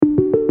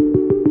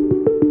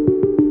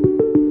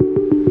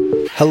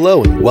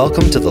Hello and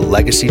welcome to the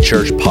Legacy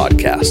Church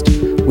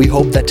podcast. We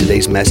hope that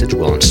today's message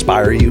will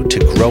inspire you to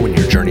grow in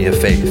your journey of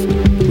faith.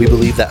 We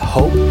believe that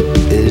hope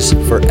is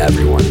for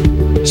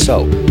everyone.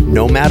 So,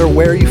 no matter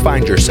where you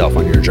find yourself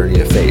on your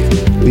journey of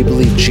faith, we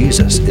believe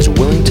Jesus is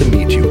willing to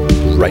meet you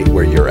right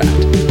where you're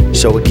at.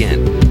 So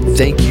again,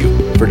 thank you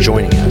for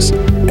joining us,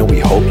 and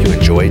we hope you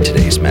enjoy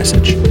today's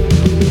message.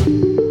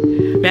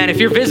 Man, if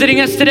you're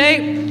visiting us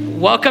today,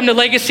 welcome to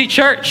Legacy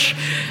Church.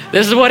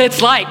 This is what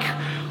it's like.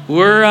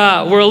 We're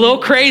a little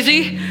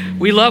crazy.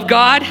 We love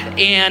God,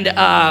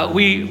 and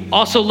we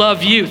also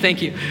love you.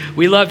 Thank you.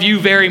 We love you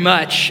very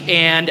much,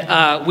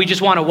 and we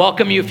just want to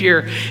welcome you if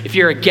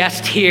you're a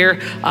guest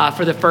here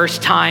for the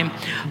first time.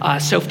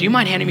 Soph, do you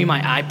mind handing me my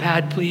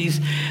iPad,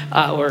 please?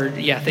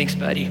 Thanks,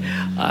 buddy.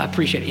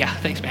 Appreciate it. Yeah,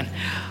 thanks, man.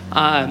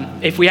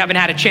 If we haven't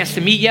had a chance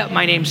to meet yet,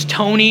 my name's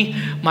Tony.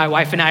 My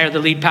wife and I are the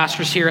lead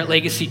pastors here at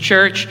Legacy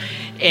Church.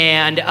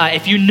 And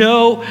if you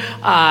know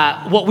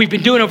what we've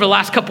been doing over the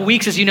last couple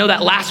weeks, is you know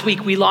that last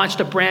week we launched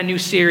a brand new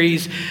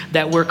series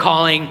that we're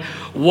calling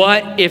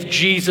What If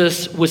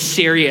Jesus Was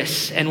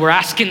Serious? And we're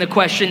asking the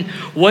question,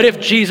 what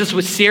if Jesus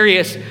was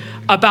serious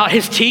about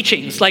his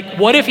teachings? Like,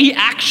 what if he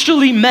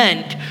actually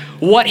meant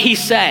what he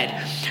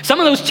said? Some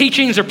of those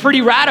teachings are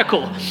pretty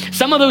radical.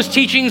 Some of those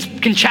teachings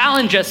can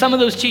challenge us. Some of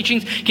those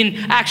teachings can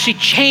actually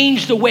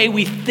change the way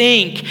we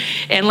think.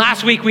 And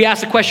last week we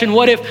asked the question,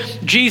 what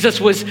if Jesus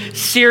was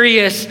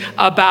serious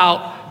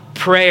about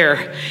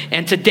prayer?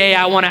 And today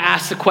I want to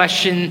ask the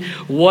question,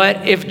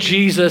 what if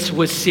Jesus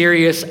was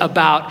serious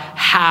about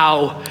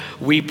how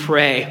we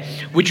pray?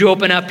 Would you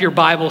open up your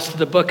Bibles to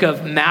the book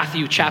of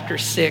Matthew chapter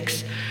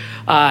 6?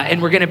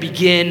 And we're going to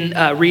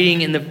begin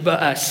reading in the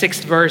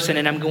 6th verse, and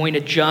then I'm going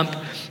to jump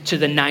to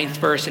the 9th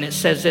verse, and it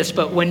says this: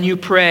 but when you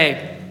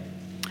pray,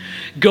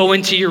 go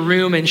into your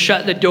room and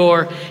shut the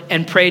door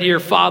and pray to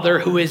your Father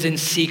who is in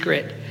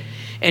secret.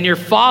 And your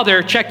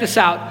Father, check this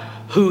out,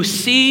 who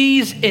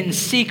sees in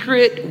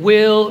secret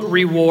will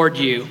reward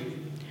you.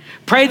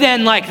 Pray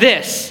then like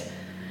this: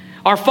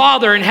 our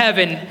Father in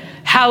heaven,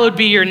 hallowed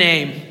be your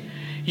name.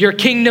 Your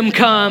kingdom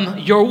come,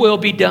 your will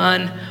be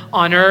done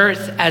on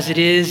earth as it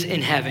is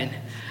in heaven.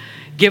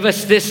 Give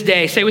us this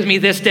day, say with me,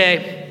 this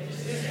day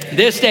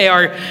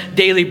our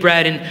daily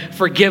bread, and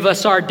forgive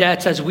us our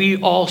debts as we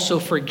also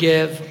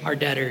forgive our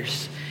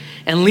debtors.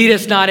 And lead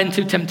us not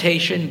into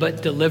temptation,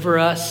 but deliver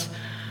us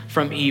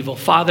from evil.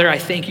 Father, I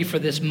thank you for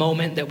this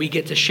moment that we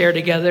get to share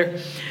together.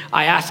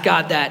 I ask,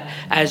 God, that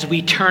as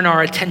we turn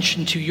our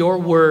attention to your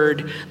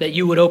word, that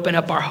you would open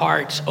up our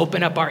hearts,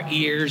 open up our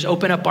ears,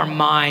 open up our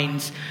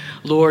minds,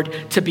 Lord,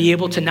 to be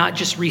able to not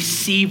just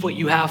receive what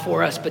you have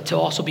for us, but to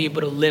also be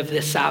able to live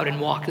this out and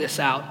walk this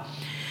out.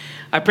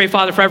 I pray,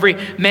 Father, for every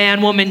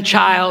man, woman,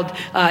 child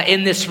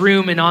in this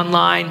room and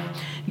online,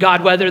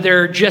 God, whether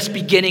they're just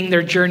beginning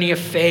their journey of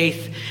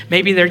faith,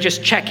 maybe they're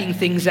just checking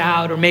things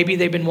out, or maybe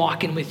they've been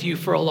walking with you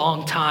for a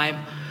long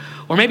time,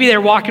 or maybe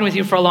they're walking with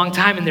you for a long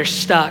time and they're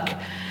stuck.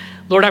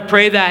 Lord, I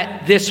pray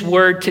that this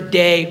word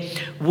today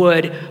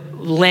would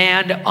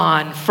land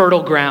on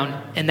fertile ground,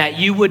 and that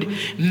you would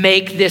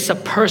make this a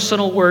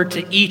personal word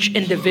to each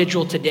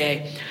individual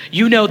today.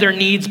 You know their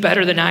needs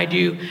better than I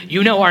do.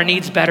 You know our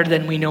needs better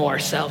than we know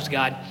ourselves,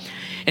 God.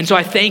 And so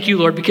I thank you,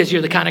 Lord, because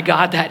you're the kind of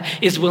God that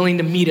is willing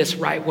to meet us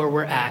right where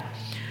we're at.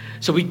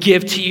 So we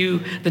give to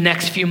you the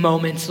next few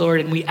moments, Lord,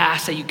 and we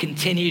ask that you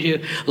continue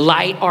to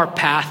light our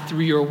path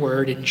through your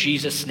word in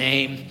Jesus'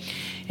 name.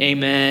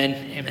 Amen.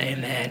 Amen.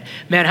 Amen.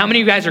 Man, how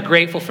many of you guys are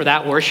grateful for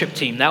that worship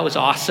team? That was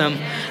awesome.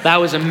 That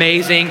was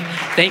amazing.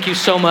 Thank you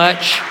so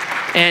much.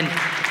 And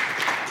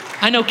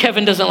I know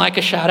Kevin doesn't like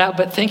a shout out,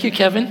 but thank you,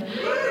 Kevin.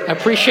 I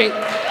appreciate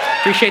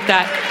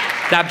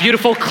that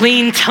beautiful,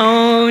 clean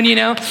tone, you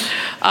know.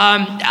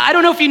 I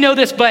don't know if you know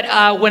this,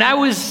 but when I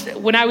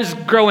was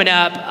growing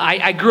up,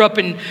 I grew up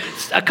in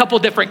a couple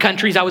different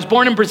countries. I was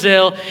born in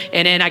Brazil,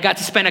 and then I got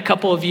to spend a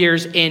couple of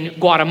years in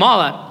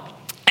Guatemala.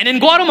 And in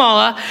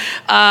Guatemala,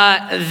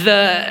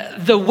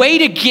 the way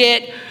to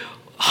get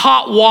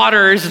hot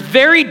water is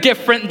very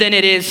different than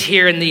it is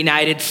here in the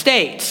United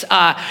States.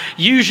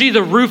 Usually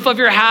the roof of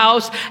your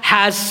house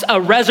has a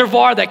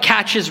reservoir that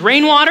catches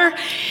rainwater.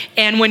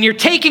 And when you're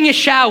taking a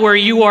shower,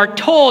 you are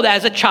told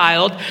as a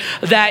child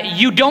that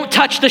you don't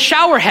touch the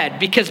shower head,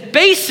 because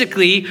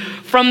basically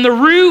from the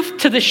roof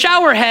to the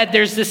shower head,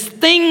 there's this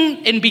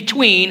thing in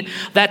between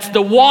that's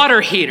the water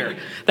heater.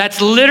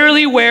 That's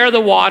literally where the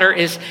water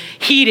is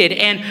heated.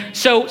 And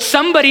so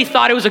somebody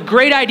thought it was a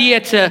great idea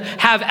to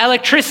have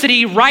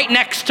electricity right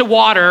next to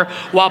water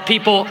while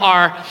people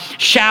are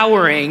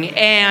showering.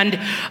 And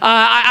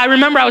I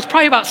remember I was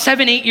probably about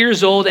 7, 8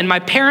 years old, and my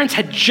parents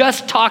had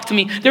just talked to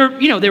me.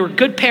 They were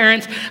good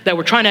parents that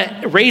were trying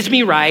to raise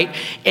me right,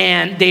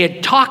 and they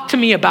had talked to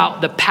me about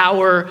the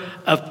power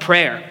of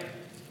prayer.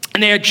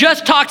 And they had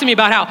just talked to me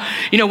about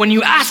how, when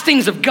you ask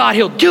things of God,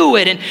 he'll do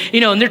it. And,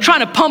 and they're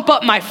trying to pump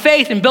up my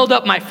faith and build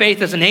up my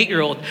faith as an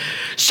 8-year-old.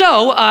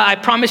 So I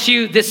promise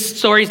you this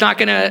story is not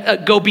going to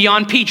go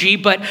beyond PG,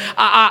 but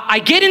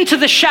I get into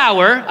the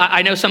shower.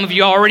 I know some of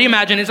you are already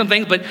imagining some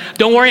things, but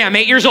don't worry, I'm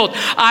 8 years old.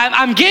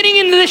 I'm getting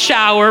into the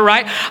shower,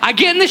 right? I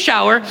get in the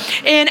shower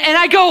and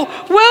I go,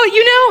 well,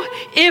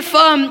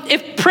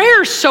 if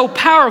prayer is so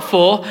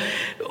powerful,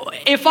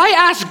 if I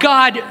ask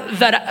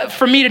God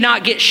for me to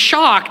not get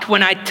shocked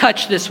when I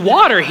touch this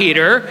water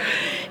heater,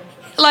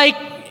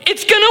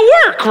 it's gonna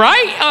work,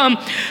 right?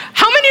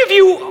 How many of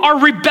you are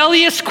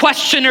rebellious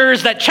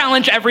questioners that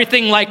challenge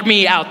everything like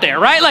me out there,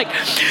 right?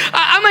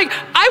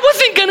 I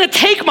wasn't gonna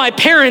take my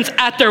parents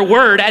at their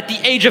word at the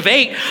age of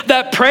 8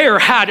 that prayer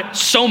had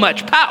so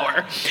much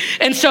power.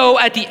 And so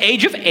at the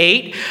age of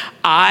 8,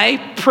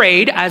 I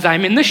prayed as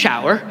I'm in the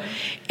shower.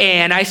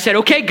 And I said,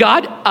 okay,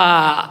 God,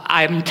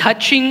 I'm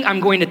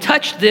going to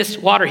touch this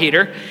water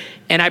heater,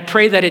 and I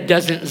pray that it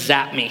doesn't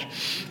zap me.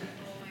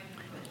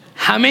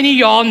 How many of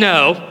y'all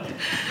know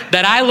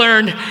that I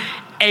learned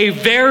a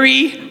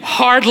very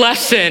hard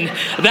lesson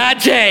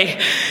that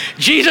day?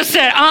 Jesus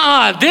said,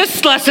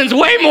 this lesson's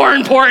way more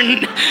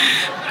important.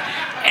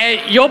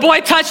 And your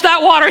boy touched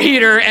that water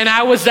heater and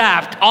I was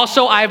zapped.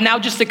 Also, I have now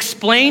just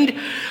explained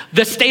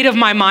the state of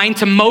my mind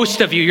to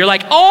most of you. You're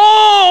like,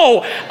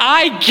 oh,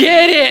 I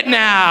get it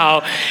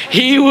now.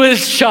 He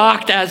was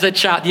shocked as a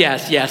child.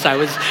 Yes, I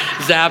was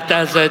zapped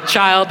as a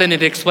child, and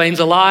it explains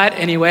a lot.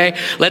 Anyway,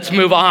 let's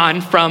move on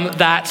from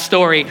that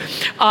story.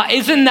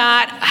 Isn't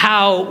that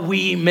how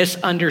we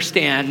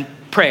misunderstand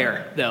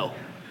prayer, though?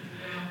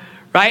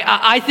 Right?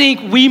 I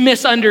think we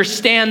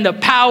misunderstand the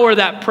power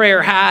that prayer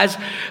has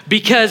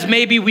because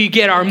maybe we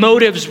get our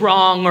motives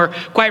wrong, or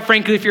quite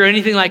frankly, if you're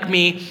anything like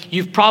me,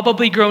 you've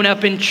probably grown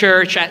up in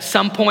church at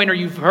some point, or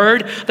you've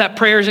heard that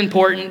prayer is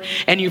important,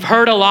 and you've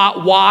heard a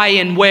lot why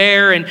and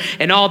where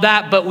and all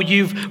that, but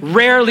you've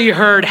rarely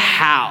heard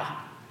how.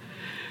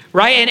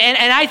 Right?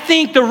 And I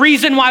think the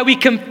reason why we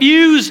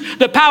confuse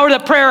the power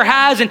that prayer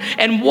has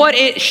and what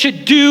it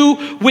should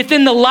do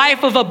within the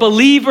life of a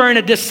believer and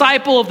a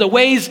disciple of the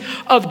ways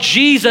of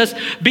Jesus,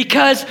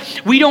 because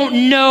we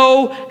don't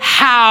know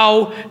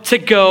how to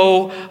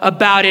go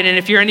about it. And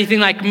if you're anything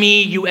like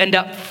me, you end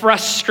up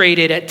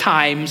frustrated at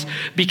times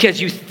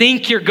because you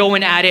think you're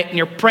going at it and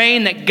you're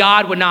praying that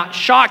God would not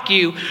shock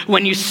you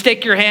when you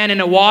stick your hand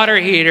in a water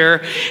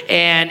heater,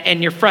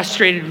 and you're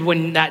frustrated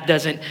when that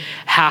doesn't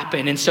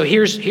happen. And so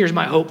here's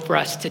my hope for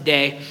us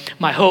today.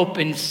 My hope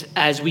is,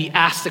 as we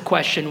ask the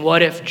question,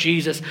 what if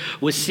Jesus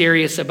was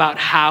serious about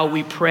how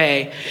we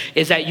pray,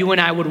 is that you and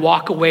I would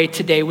walk away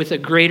today with a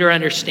greater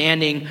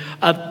understanding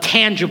of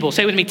tangible,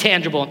 say with me,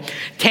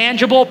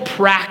 tangible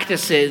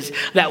practices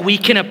that we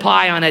can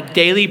apply on a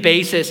daily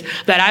basis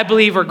that I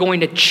believe are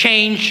going to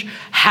change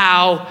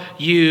how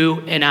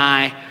you and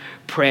I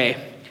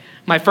pray.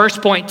 My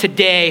first point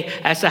today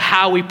as to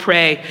how we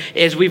pray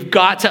is we've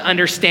got to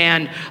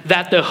understand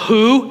that the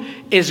who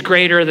is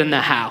greater than the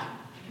how.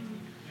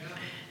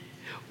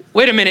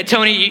 Wait a minute,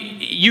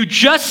 Tony, you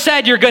just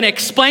said you're going to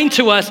explain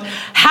to us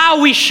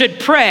how we should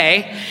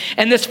pray.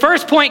 And this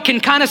first point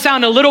can kind of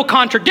sound a little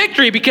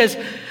contradictory because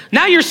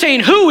now you're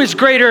saying who is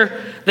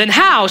greater than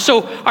how.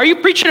 So are you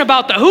preaching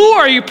about the who, or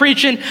are you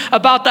preaching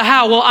about the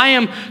how? Well, I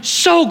am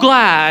so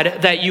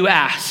glad that you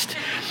asked.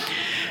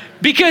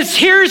 Because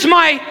here's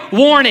my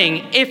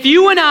warning. If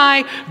you and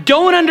I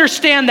don't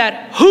understand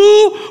that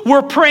who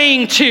we're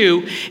praying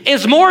to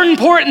is more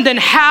important than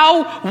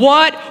how,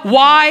 what,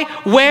 why,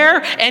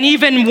 where, and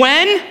even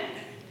when,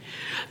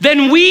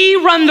 then we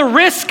run the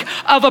risk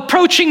of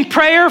approaching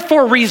prayer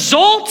for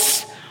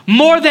results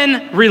more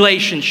than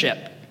relationship.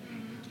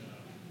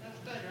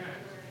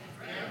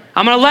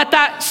 I'm going to let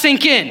that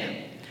sink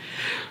in.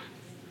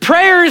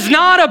 Prayer is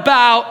not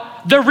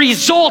about the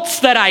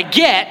results that I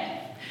get.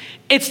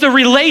 It's the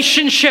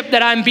relationship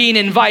that I'm being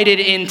invited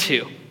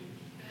into.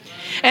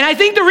 And I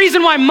think the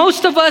reason why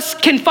most of us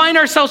can find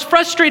ourselves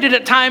frustrated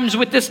at times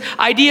with this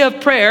idea of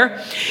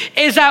prayer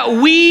is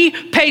that we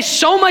pay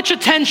so much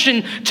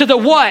attention to the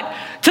what,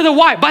 to the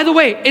why. By the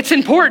way, it's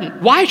important.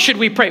 Why should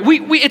we pray?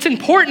 It's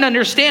important to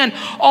understand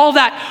all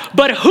that.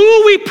 But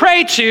who we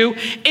pray to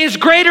is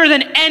greater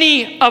than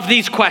any of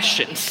these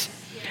questions.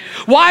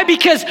 Why?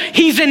 Because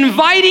he's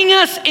inviting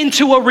us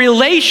into a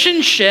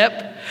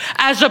relationship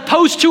as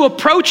opposed to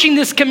approaching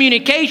this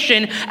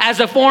communication as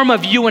a form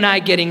of you and I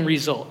getting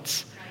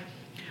results.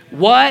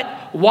 What,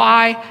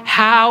 why,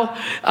 how,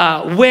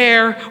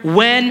 where,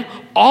 when,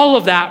 all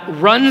of that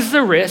runs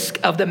the risk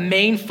of the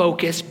main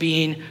focus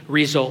being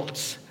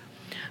results.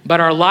 But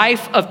our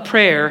life of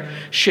prayer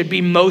should be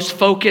most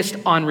focused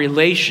on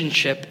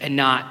relationship and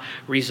not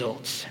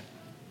results.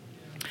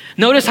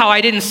 Notice how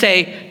I didn't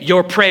say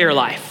your prayer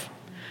life.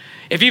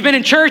 If you've been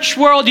in church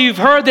world, you've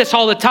heard this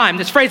all the time,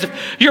 this phrase of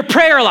your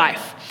prayer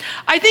life.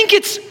 I think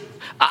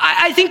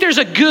there's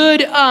a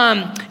good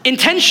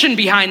intention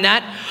behind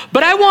that,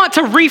 but I want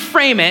to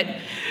reframe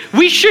it.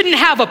 We shouldn't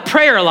have a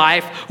prayer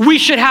life. We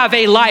should have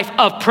a life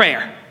of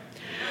prayer.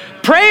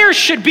 Prayer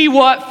should be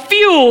what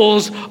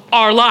fuels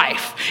our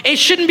life. It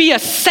shouldn't be a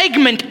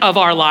segment of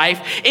our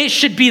life. It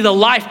should be the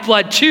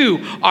lifeblood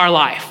to our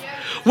life.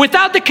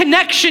 Without the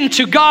connection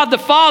to God the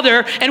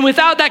Father and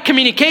without that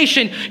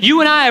communication,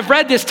 you and I have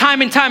read this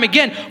time and time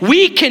again,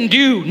 we can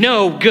do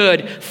no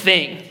good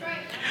thing.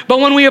 But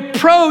when we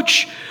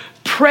approach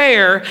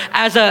prayer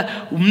as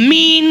a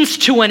means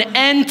to an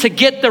end to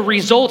get the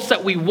results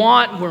that we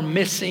want, we're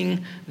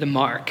missing the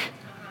mark.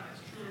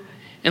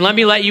 And let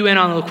me let you in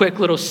on a quick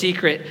little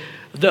secret.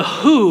 The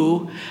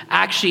who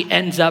actually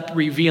ends up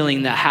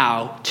revealing the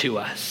how to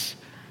us.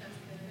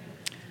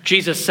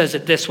 Jesus says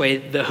it this way,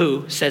 the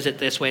who says it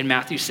this way in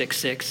Matthew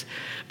 6:6.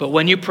 But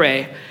when you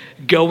pray,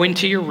 go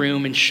into your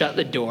room and shut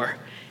the door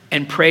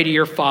and pray to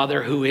your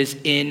Father who is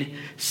in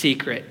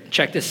secret.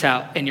 Check this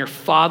out. And your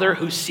Father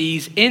who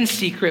sees in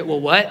secret will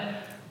what?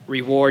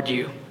 Reward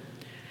you.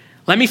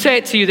 Let me say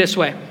it to you this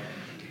way.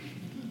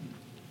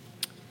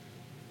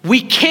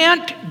 We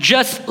can't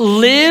just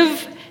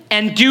live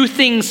and do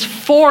things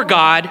for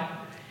God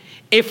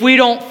if we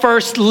don't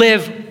first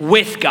live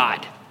with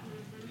God.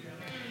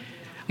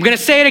 I'm going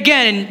to say it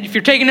again, and if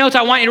you're taking notes,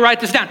 I want you to write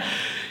this down.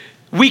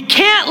 We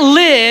can't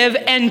live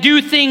and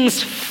do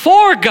things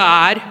for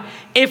God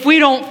if we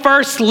don't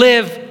first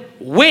live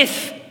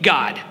with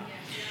God.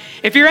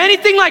 If you're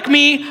anything like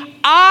me,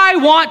 I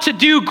want to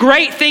do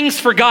great things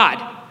for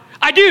God.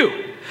 I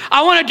do.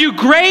 I want to do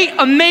great,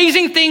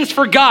 amazing things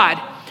for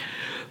God.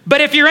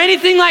 But if you're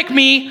anything like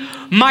me,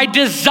 my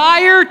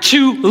desire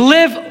to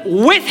live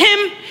with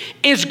Him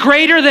is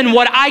greater than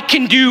what I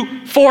can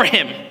do for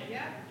Him.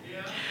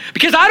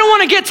 Because I don't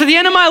want to get to the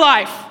end of my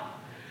life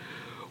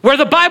where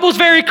the Bible's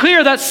very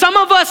clear that some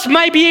of us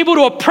might be able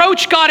to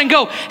approach God and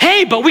go,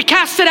 hey, but we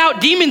casted out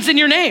demons in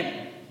your name.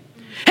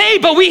 Hey,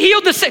 but we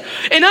healed the sick.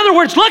 In other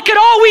words, look at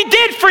all we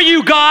did for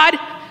you, God.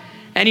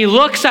 And He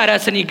looks at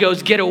us and He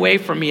goes, get away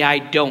from me, I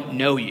don't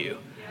know you.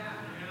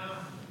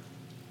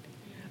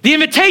 The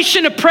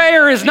invitation to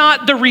prayer is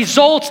not the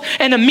results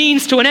and a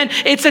means to an end.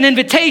 It's an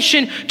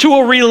invitation to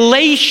a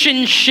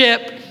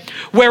relationship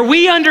where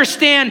we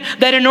understand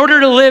that in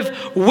order to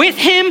live with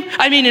Him,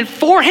 and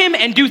for Him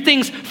and do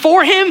things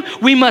for Him,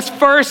 we must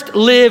first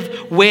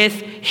live with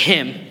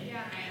Him.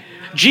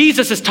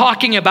 Jesus is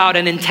talking about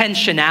an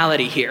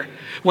intentionality here.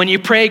 When you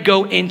pray,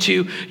 go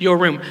into your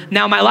room.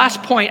 Now, my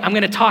last point, I'm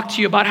going to talk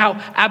to you about how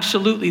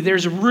absolutely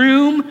there's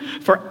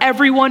room for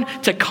everyone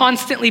to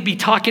constantly be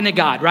talking to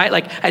God, right?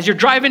 Like as you're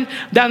driving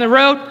down the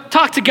road,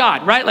 talk to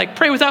God, right? Like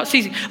pray without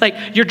ceasing.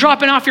 Like you're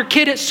dropping off your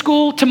kid at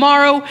school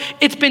tomorrow.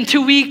 It's been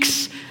 2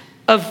 weeks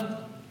of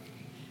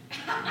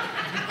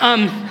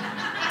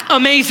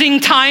amazing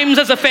times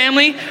as a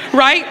family,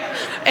 right?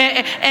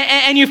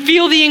 And you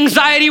feel the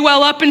anxiety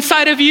well up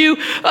inside of you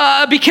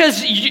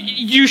because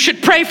you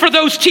should pray for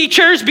those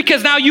teachers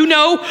because now you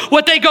know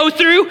what they go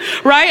through,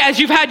 right? As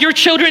you've had your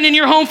children in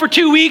your home for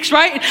 2 weeks,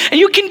 right? And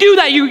you can do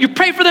that. You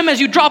pray for them as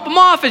you drop them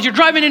off, as you're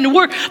driving into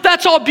work.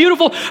 That's all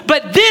beautiful.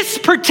 But this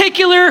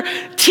particular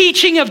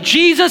teaching of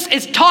Jesus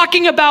is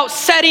talking about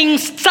setting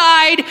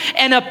aside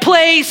and a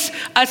place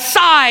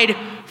aside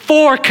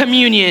for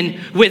communion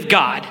with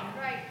God.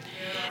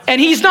 And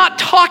He's not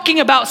talking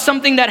about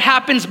something that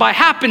happens by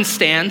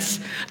happenstance.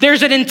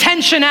 There's an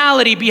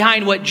intentionality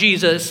behind what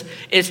Jesus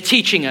is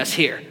teaching us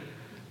here.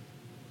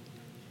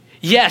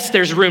 Yes,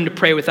 there's room to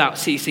pray without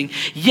ceasing.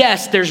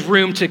 Yes, there's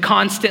room to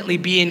constantly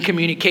be in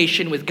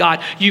communication with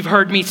God. You've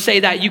heard me say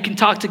that. You can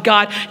talk to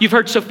God. You've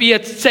heard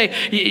Sophia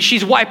say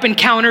she's wiping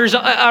counters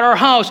at our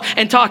house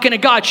and talking to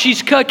God.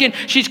 She's cooking,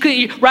 she's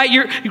cleaning, right?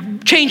 You're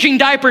changing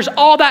diapers,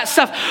 all that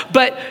stuff.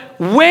 But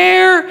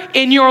where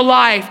in your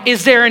life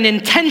is there an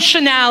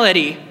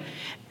intentionality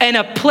and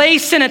a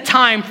place and a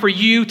time for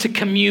you to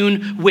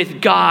commune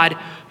with God,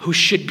 who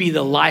should be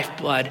the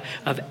lifeblood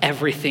of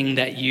everything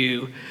that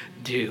you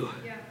do?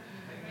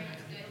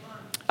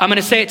 I'm going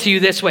to say it to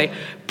you this way.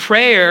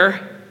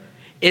 Prayer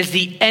is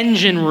the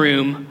engine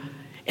room,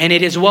 and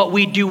it is what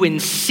we do in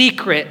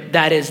secret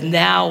that is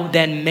now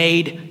then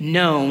made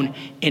known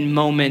in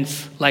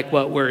moments like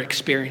what we're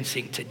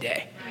experiencing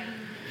today.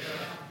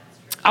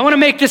 I want to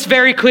make this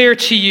very clear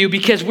to you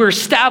because we're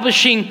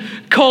establishing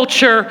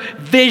culture,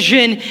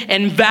 vision,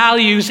 and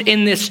values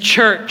in this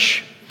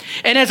church.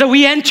 And as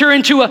we enter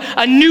into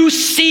a new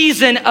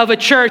season of a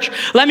church,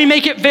 let me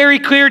make it very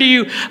clear to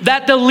you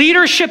that the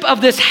leadership of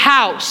this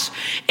house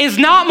is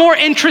not more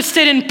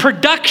interested in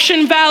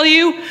production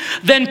value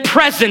than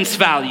presence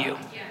value.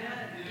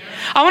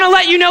 I want to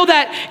let you know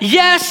that,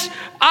 yes,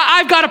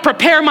 I've got to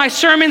prepare my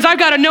sermons. I've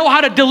got to know how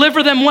to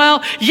deliver them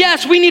well.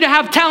 Yes, we need to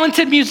have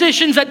talented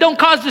musicians that don't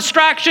cause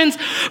distractions.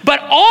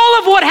 But all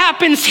of what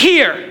happens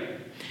here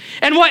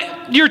and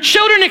what your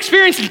children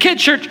experience in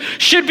Kids Church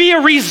should be a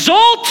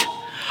result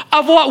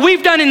of what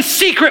we've done in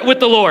secret with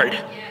the Lord.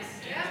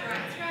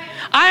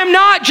 I am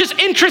not just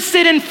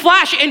interested in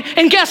flash.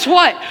 And guess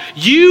what?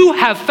 You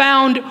have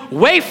found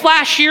way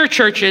flashier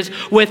churches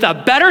with a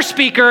better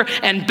speaker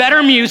and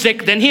better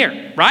music than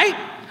here, right?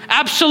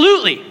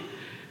 Absolutely.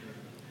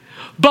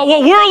 But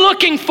what we're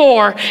looking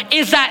for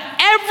is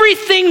that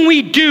everything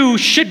we do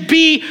should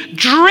be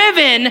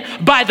driven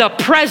by the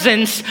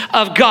presence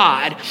of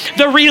God.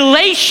 The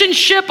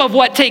relationship of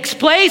what takes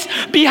place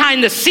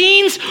behind the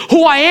scenes,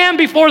 who I am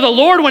before the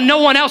Lord when no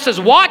one else is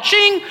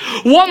watching,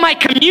 what my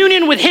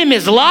communion with him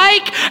is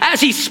like as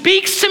he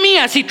speaks to me,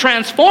 as he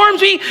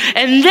transforms me,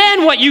 and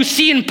then what you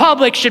see in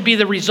public should be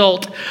the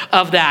result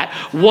of that.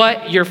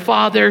 What your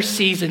Father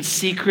sees in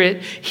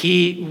secret,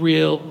 he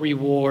will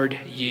reward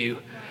you.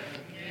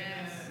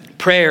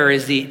 Prayer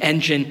is the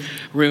engine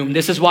room.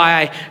 This is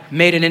why I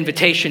made an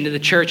invitation to the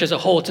church as a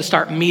whole to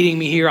start meeting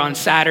me here on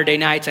Saturday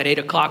nights at 8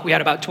 o'clock. We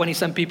had about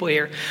 20-some people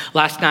here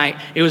last night.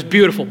 It was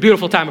beautiful,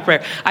 beautiful time of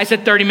prayer. I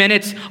said 30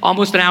 minutes,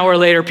 almost an hour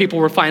later, people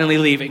were finally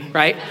leaving,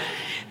 right?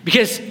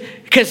 Because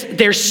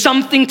there's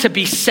something to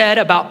be said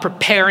about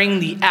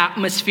preparing the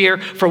atmosphere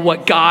for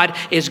what God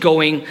is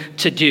going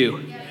to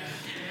do.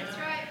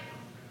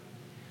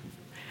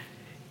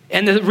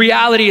 And the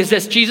reality is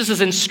this: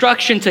 Jesus'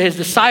 instruction to his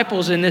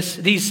disciples in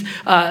these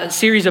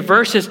series of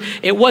verses,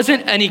 it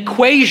wasn't an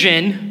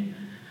equation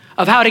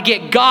of how to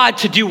get God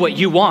to do what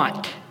you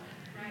want.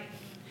 Right.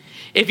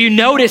 If you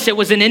notice, it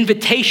was an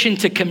invitation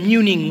to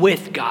communing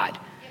with God.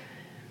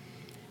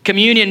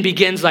 Communion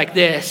begins like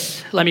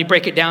this. Let me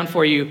break it down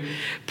for you.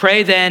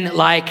 Pray then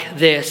like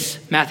this,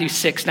 Matthew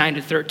 6,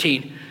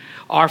 9-13.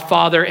 Our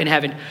Father in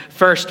heaven.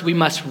 First, we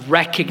must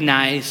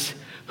recognize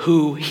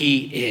who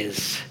he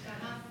is.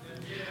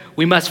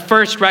 We must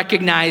first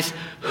recognize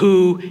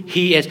who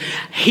he is.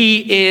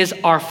 He is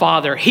our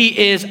Father.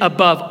 He is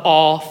above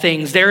all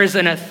things. There is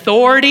an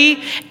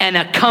authority and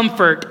a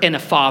comfort in a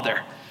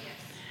father.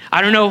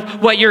 I don't know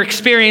what your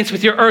experience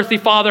with your earthly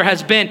father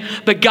has been,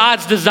 but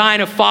God's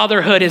design of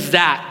fatherhood is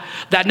that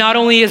not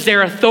only is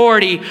there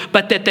authority,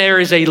 but that there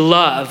is a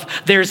love,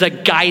 there's a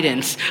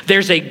guidance,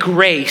 there's a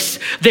grace,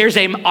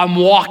 I'm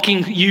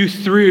walking you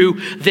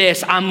through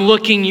this. I'm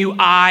looking you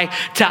eye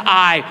to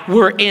eye.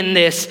 We're in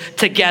this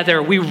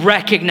together. We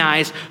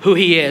recognize who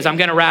he is. I'm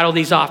gonna rattle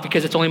these off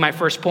because it's only my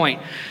first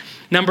point.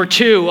 Number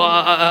two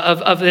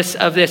of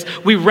this,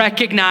 we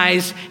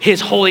recognize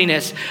his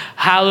holiness.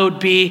 Hallowed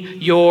be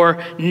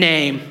your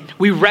name.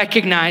 We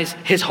recognize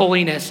his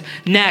holiness.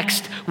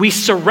 Next, we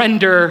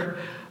surrender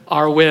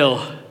our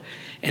will.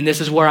 And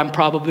this is where I'm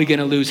probably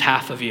gonna lose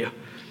half of you.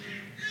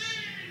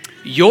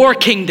 Your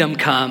kingdom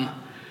come,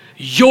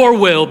 your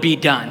will be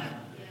done.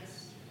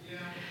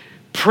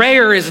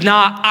 Prayer is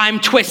not, I'm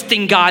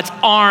twisting God's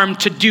arm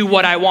to do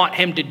what I want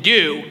him to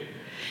do.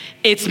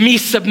 It's me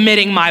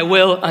submitting my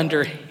will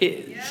under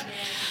his.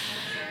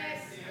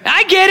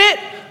 I get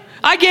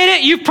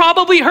it. You've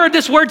probably heard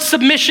this word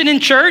submission in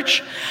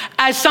church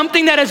as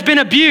something that has been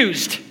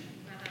abused.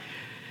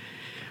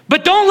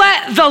 But don't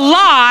let the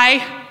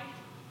lie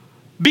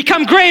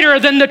become greater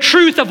than the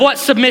truth of what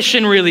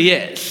submission really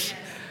is.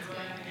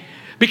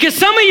 Because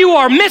some of you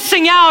are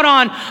missing out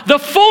on the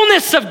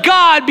fullness of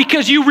God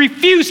because you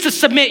refuse to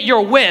submit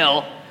your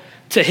will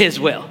to his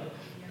will.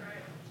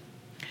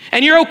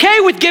 And you're okay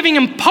with giving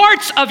him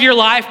parts of your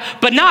life,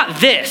 but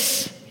not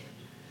this.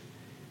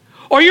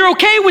 Or you're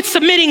okay with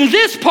submitting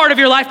this part of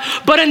your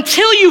life, but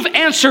until you've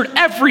answered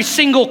every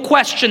single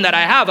question that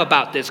I have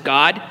about this,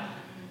 God,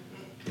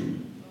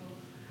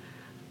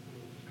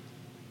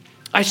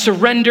 I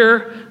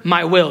surrender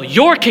my will.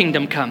 Your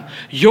kingdom come,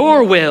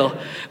 your will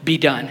be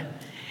done.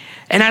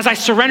 And as I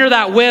surrender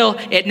that will,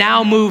 it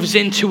now moves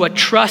into a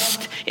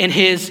trust in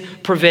his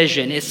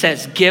provision. It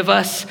says, give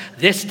us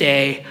this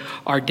day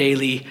our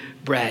daily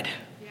bread.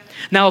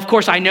 Now, of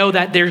course, I know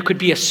that there could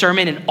be a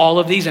sermon in all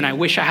of these, and I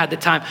wish I had the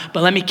time,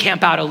 but let me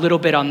camp out a little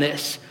bit on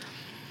this.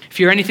 If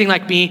you're anything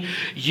like me,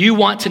 you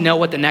want to know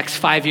what the next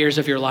 5 years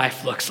of your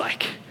life looks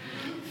like,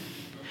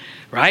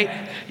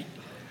 right?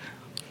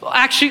 Well,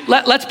 actually,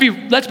 let's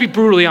be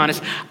brutally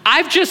honest.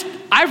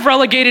 I've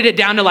relegated it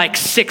down to like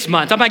 6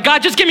 months. I'm like,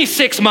 God, just give me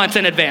 6 months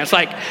in advance,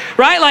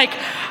 right? Like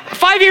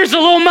 5 years is a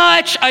little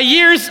much, a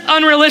year's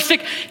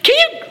unrealistic.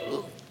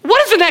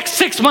 What does the next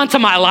 6 months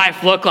of my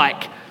life look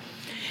like?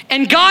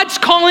 And God's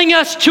calling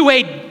us to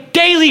a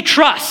daily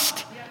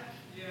trust.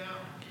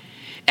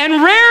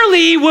 And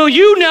rarely will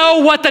you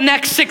know what the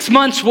next 6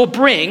 months will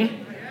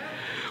bring.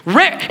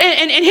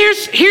 And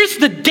here's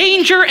the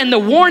danger and the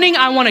warning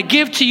I want to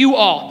give to you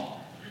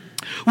all.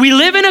 We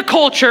live in a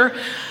culture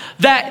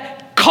that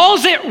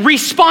calls it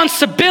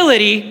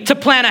responsibility to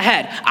plan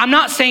ahead. I'm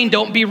not saying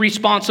don't be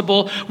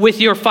responsible with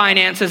your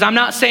finances. I'm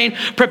not saying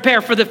prepare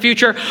for the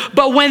future.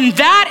 But when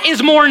that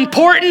is more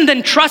important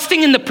than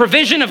trusting in the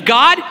provision of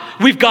God,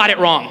 we've got it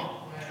wrong.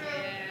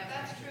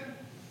 That's true.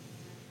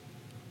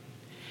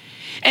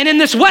 And in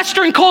this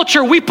Western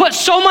culture, we put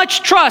so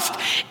much trust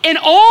in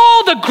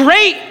all the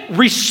great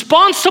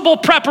responsible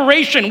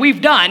preparation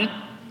we've done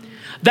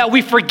that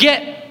we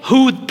forget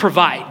who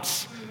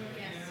provides.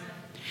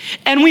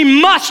 And we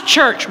must,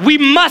 church, we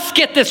must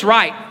get this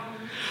right.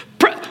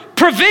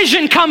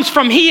 Provision comes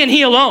from he and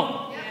he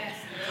alone.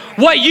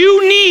 What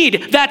you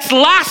need that's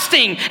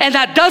lasting and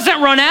that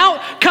doesn't run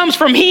out comes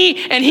from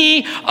he and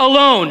he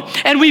alone.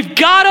 And we've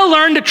got to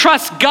learn to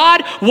trust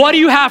God. What do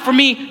you have for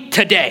me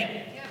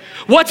today?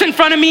 What's in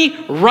front of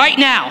me right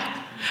now?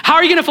 How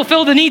are you going to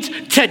fulfill the needs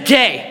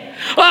today?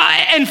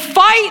 And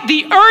fight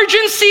the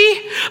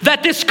urgency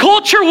that this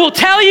culture will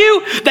tell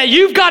you that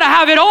you've got to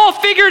have it all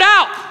figured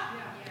out.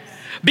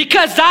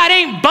 Because that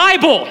ain't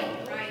Bible.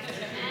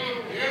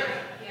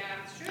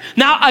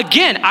 Now,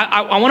 again,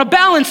 I want to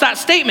balance that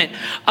statement.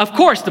 Of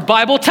course, the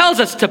Bible tells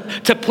us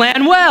to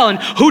plan well, and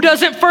who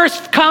doesn't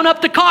first count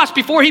up the cost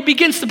before he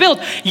begins to build?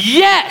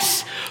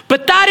 Yes,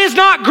 but that is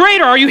not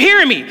greater. Are you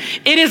hearing me?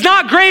 It is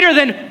not greater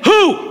than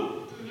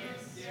who?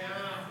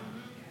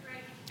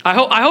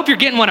 I hope you're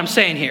getting what I'm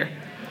saying here.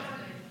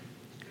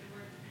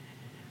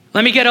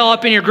 Let me get all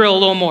up in your grill a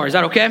little more. Is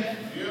that okay?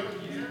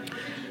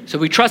 So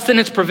we trust in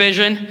its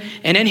provision,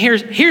 and then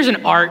here's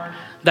an art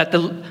that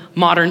the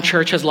modern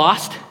church has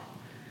lost.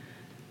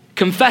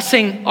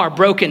 Confessing our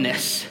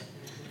brokenness,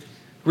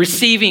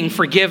 receiving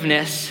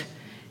forgiveness,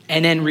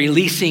 and then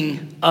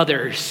releasing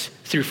others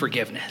through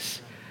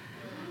forgiveness.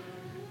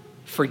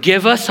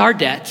 Forgive us our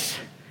debts,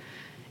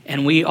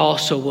 and we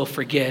also will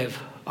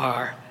forgive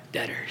our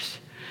debtors.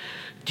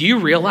 Do you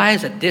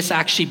realize that this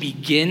actually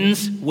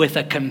begins with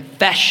a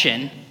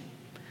confession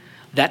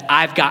that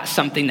I've got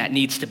something that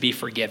needs to be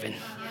forgiven?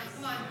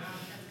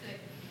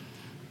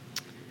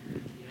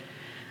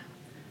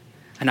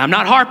 And I'm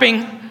not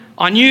harping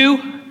on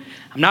you.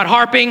 I'm not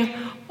harping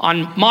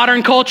on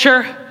modern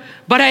culture,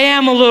 but I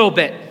am a little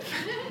bit.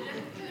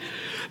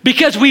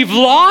 Because we've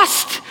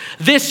lost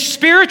this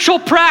spiritual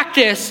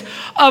practice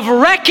of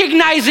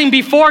recognizing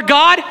before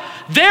God,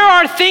 there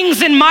are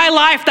things in my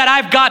life that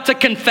I've got to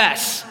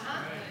confess.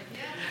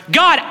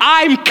 God,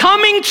 I'm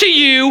coming to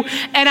you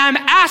and I'm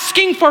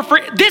asking for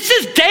this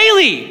is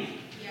daily.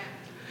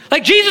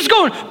 Like Jesus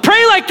going,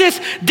 pray like this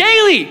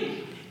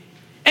daily.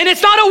 And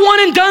it's not a one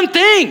and done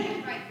thing.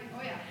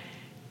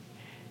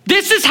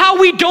 This is how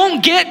we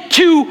don't get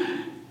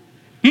to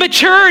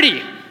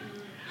maturity.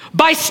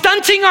 By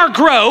stunting our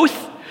growth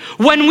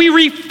when we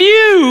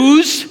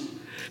refuse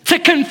to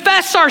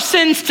confess our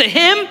sins to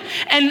him.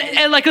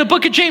 And like the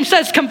book of James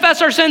says,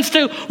 confess our sins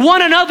to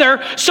one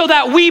another so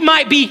that we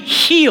might be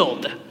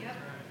healed.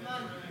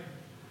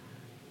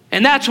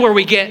 And that's where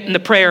we get in the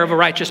prayer of a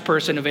righteous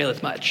person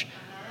availeth much.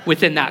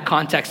 Within that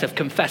context of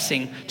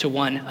confessing to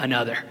one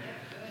another.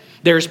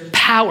 There's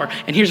power.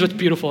 And here's what's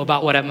beautiful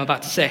about what I'm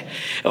about to say,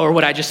 or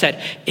what I just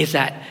said, is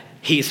that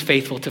he is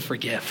faithful to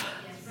forgive.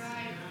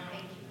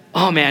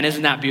 Oh man,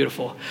 isn't that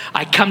beautiful?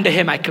 I come to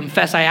him, I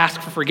confess, I ask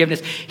for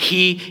forgiveness.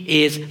 He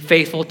is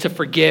faithful to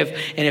forgive.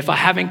 And if I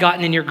haven't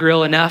gotten in your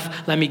grill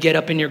enough, let me get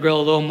up in your grill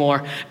a little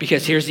more,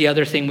 because here's the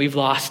other thing we've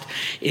lost,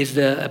 is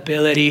the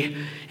ability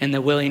and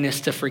the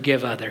willingness to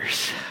forgive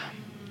others.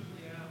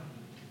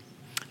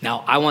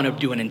 Now, I want to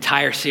do an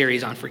entire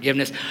series on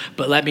forgiveness,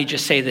 but let me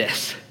just say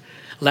this.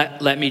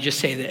 Let me just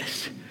say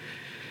this.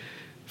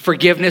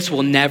 Forgiveness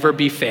will never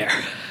be fair.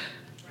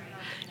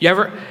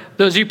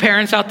 Those of you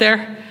parents out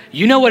there,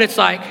 you know what it's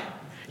like.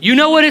 You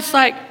know what it's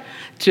like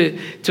to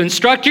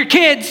instruct your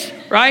kids,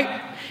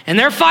 right? And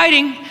they're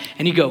fighting,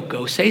 and you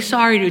go say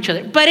sorry to each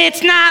other. But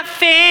it's not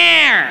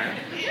fair,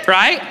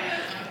 right?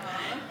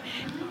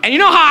 And you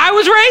know how I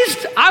was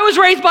raised? I was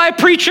raised by a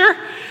preacher,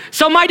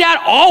 so my dad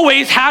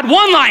always had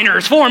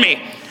one-liners for me.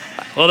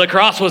 Well, the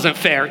cross wasn't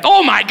fair.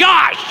 Oh my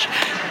gosh.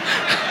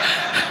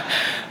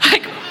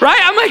 Right?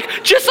 I'm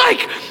like, just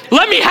like,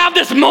 let me have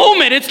this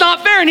moment. It's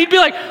not fair. And he'd be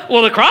like,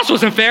 well, the cross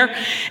wasn't fair.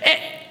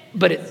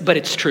 But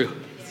it's true.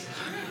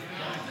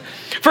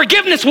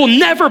 Forgiveness will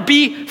never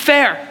be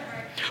fair.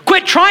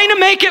 Quit trying to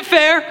make it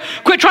fair.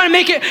 Quit trying to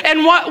make it.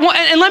 And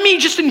let me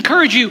just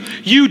encourage you.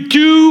 You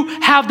do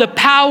have the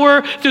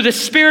power through the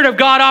Spirit of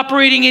God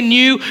operating in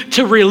you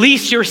to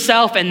release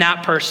yourself and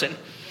that person.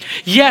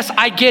 Yes,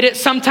 I get it.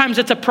 Sometimes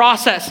it's a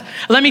process.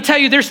 Let me tell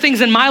you, there's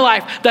things in my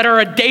life that are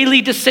a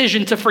daily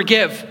decision to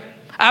forgive.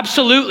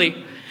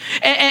 Absolutely.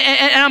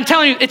 And I'm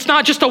telling you, it's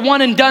not just a one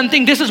and done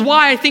thing. This is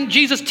why I think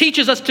Jesus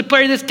teaches us to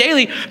pray this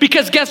daily,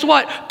 because guess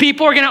what?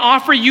 People are going to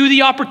offer you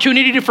the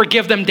opportunity to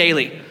forgive them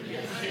daily.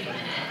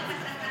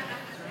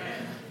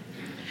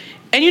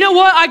 And you know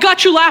what? I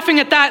got you laughing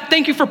at that.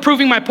 Thank you for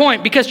proving my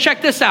point, because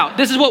check this out.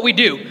 This is what we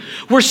do.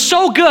 We're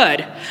so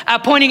good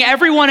at pointing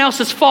everyone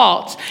else's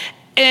faults.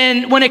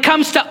 And when it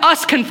comes to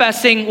us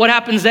confessing, what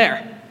happens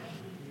there?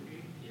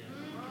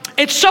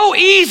 It's so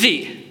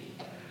easy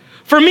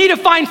for me to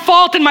find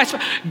fault in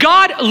myself.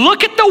 God,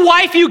 look at the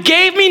wife you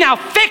gave me, now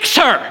fix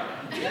her.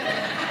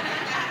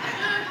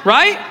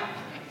 Right?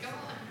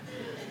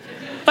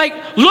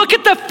 Like, look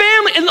at the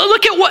family, and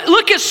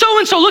look at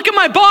so-and-so, look at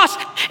my boss.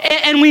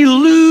 And we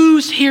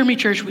lose, hear me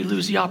church, we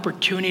lose the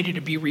opportunity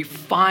to be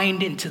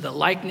refined into the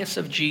likeness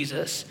of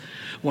Jesus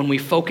when we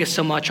focus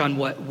so much on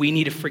what we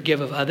need to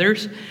forgive of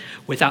others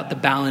without the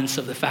balance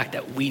of the fact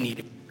that we need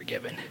to be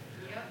forgiven.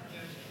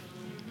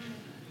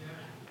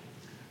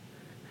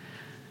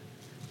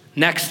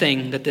 Next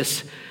thing that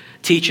this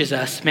teaches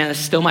us, man, this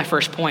is still my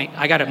first point,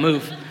 I gotta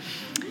move,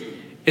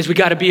 is we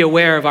gotta be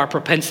aware of our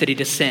propensity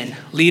to sin.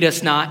 Lead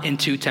us not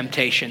into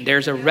temptation.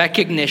 There's a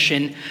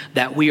recognition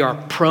that we are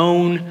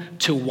prone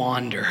to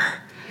wander,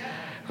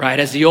 right?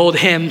 As the old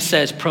hymn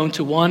says, prone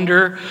to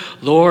wonder,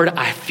 Lord,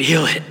 I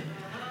feel it.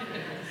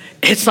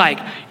 It's like,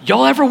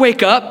 y'all ever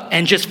wake up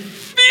and just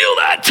feel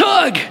that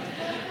tug?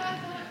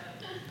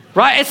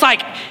 Right? It's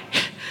like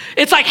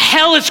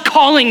hell is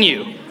calling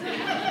you.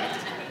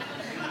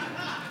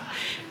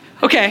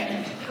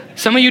 Okay,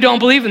 some of you don't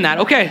believe in that.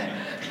 Okay,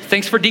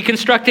 thanks for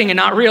deconstructing and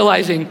not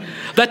realizing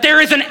that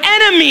there is an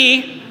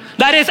enemy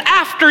that is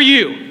after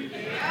you.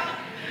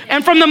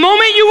 And from the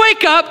moment you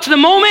wake up to the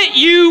moment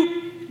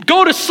you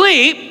go to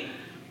sleep,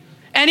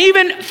 and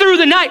even through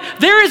the night,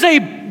 there is a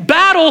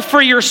battle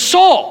for your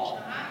soul.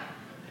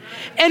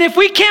 And if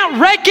we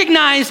can't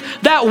recognize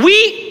that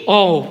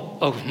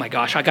oh my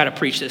gosh, I gotta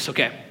preach this,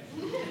 okay.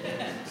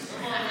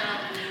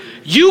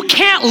 You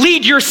can't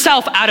lead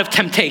yourself out of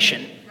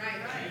temptation.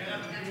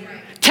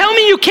 Tell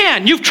me you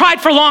can. You've tried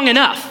for long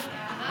enough.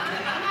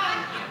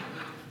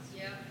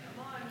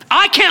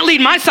 I can't lead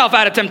myself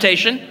out of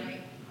temptation.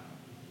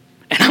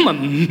 And I'm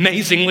an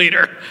amazing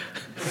leader.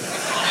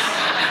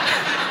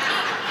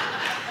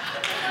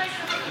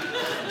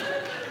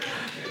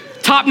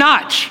 Top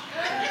notch.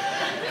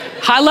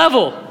 High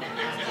level.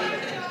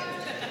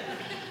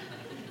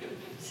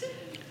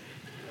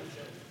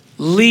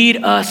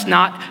 Lead us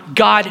not.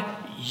 God,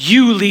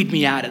 you lead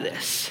me out of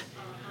this.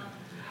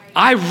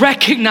 I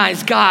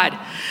recognize, God,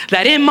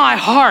 that in my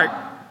heart,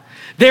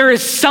 there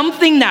is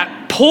something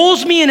that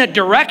pulls me in a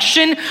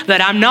direction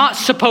that I'm not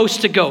supposed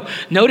to go.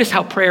 Notice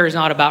how prayer is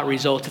not about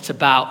results. It's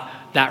about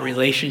that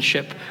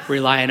relationship,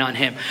 relying on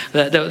him.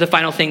 The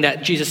final thing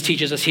that Jesus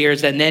teaches us here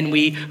is that then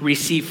we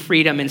receive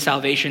freedom and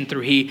salvation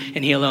through he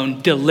and he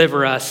alone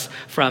deliver us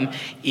from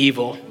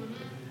evil.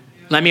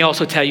 Let me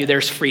also tell you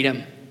there's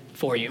freedom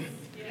for you.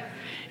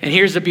 And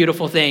here's the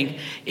beautiful thing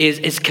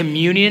is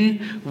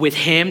communion with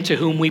him to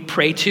whom we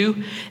pray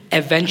to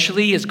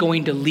eventually is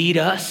going to lead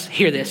us,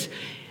 hear this,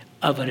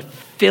 of a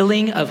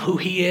filling of who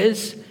he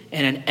is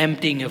and an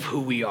emptying of who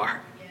we are.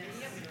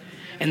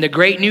 And the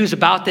great news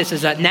about this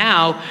is that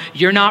now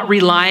you're not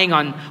relying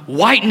on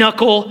white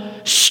knuckle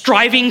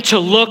striving to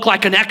look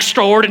like an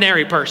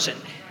extraordinary person.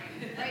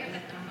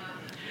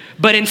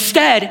 But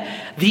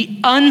instead, the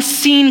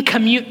unseen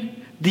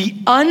communion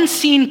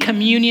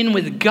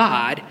with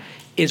God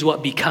is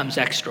what becomes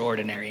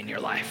extraordinary in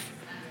your life.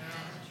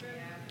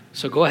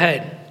 So go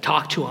ahead,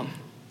 talk to him,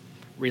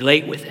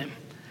 relate with him.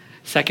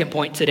 Second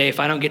point today, if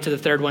I don't get to the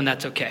third one,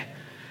 that's okay.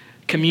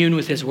 Commune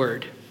with his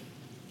word.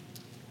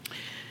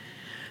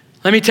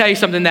 Let me tell you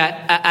something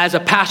that as a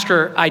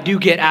pastor, I do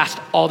get asked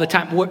all the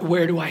time,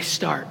 where do I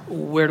start?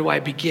 Where do I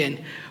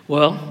begin?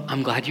 Well,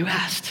 I'm glad you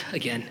asked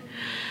again.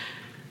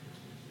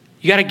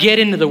 You got to get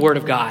into the word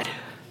of God.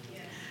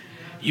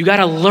 You got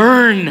to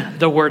learn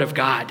the word of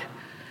God.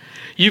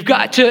 You've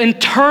got to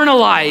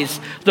internalize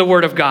the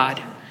word of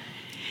God.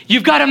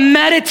 You've got to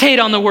meditate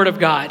on the word of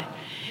God.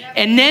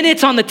 And then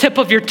it's on the tip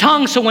of your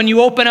tongue, so when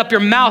you open up your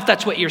mouth,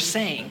 that's what you're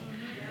saying.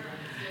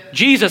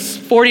 Jesus,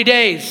 40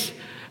 days,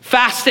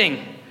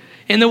 fasting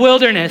in the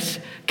wilderness,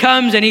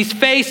 comes and he's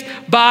faced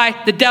by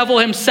the devil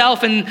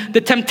himself and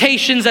the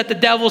temptations that the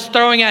devil's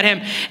throwing at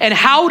him. And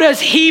how does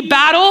he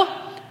battle?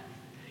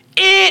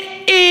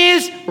 It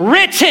is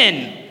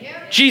written,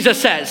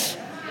 Jesus says.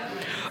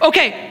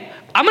 Okay.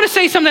 I'm going to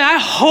say something. I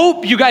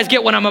hope you guys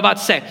get what I'm about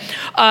to say.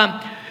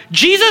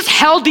 Jesus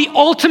held the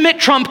ultimate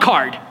trump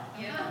card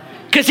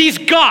because he's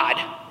God.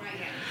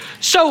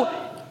 So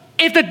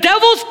if the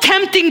devil's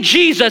tempting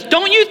Jesus,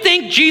 don't you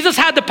think Jesus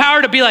had the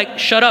power to be like,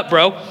 shut up,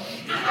 bro?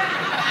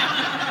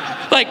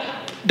 Like,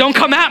 don't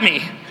come at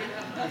me.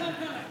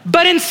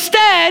 But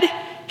instead,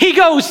 he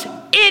goes,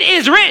 it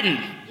is written.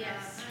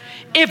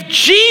 If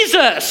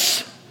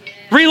Jesus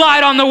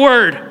relied on the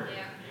word,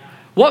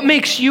 what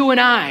makes you and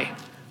I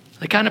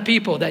the kind of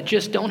people that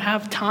just don't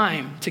have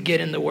time to get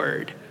in the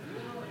word?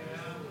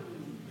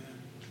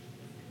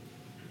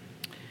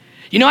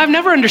 You know, I've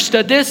never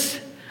understood this.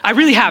 I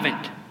really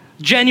haven't,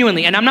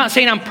 genuinely. And I'm not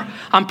saying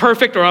I'm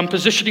perfect or I'm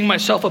positioning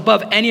myself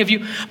above any of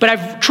you, but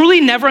I've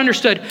truly never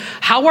understood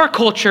how our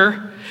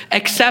culture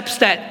accepts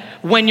that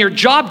when your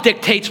job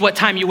dictates what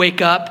time you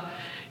wake up,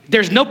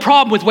 there's no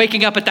problem with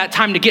waking up at that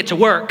time to get to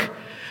work,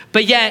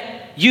 but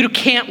yet you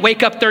can't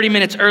wake up 30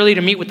 minutes early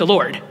to meet with the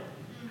Lord.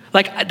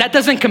 Like, that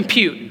doesn't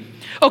compute.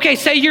 Okay,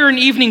 say you're an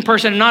evening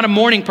person and not a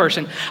morning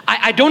person.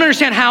 I don't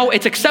understand how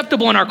it's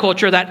acceptable in our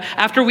culture that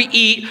after we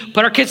eat,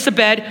 put our kids to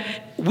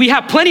bed, we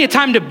have plenty of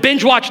time to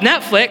binge watch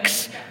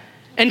Netflix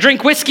and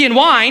drink whiskey and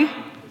wine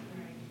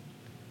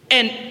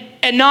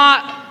and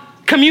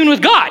not commune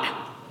with God.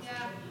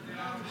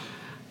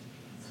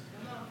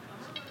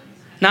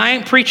 Now, I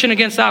ain't preaching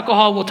against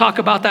alcohol. We'll talk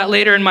about that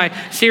later in my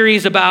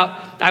series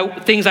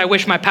about things I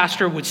wish my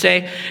pastor would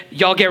say.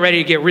 Y'all get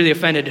ready to get really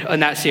offended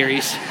in that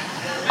series.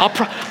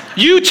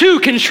 You too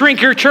can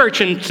shrink your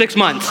church in 6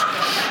 months.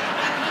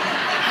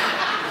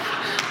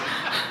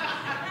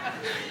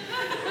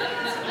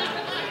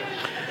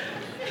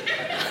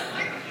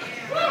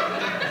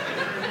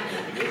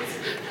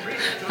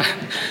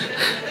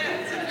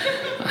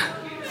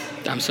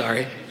 I'm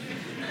sorry.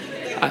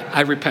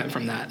 I repent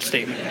from that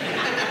statement.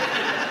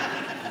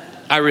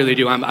 I really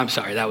do. I'm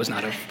sorry. That was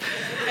not a...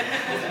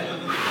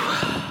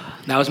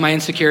 That was my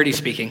insecurity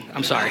speaking.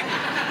 I'm sorry.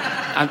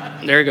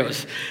 There it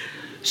goes.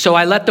 So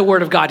I let the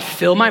word of God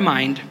fill my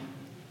mind.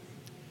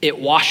 It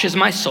washes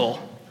my soul.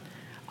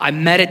 I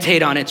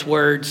meditate on its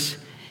words,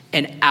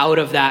 and out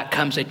of that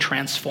comes a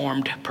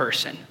transformed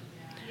person.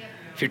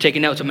 If you're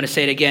taking notes, I'm going to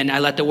say it again. I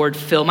let the word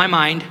fill my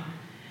mind.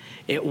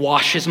 It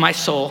washes my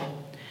soul.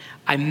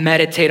 I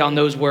meditate on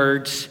those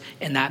words,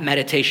 and that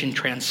meditation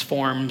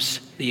transforms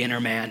the inner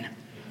man.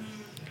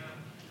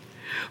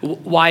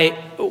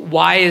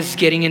 Why is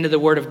getting into the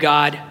Word of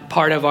God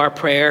part of our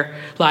prayer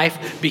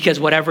life? Because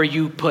whatever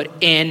you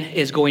put in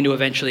is going to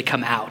eventually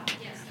come out.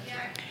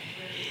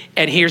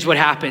 And here's what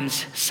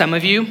happens. Some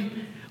of you,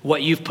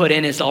 what you've put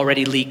in is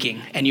already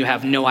leaking, and you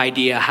have no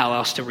idea how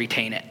else to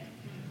retain it.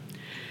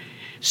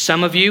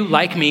 Some of you,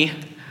 like me,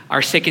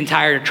 are sick and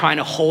tired of trying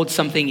to hold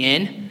something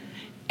in,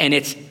 and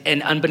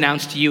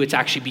unbeknownst to you, it's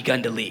actually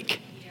begun to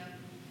leak.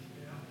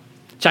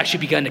 It's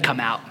actually begun to come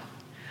out.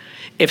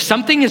 If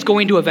something is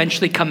going to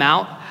eventually come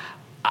out,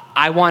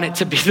 I want it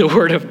to be the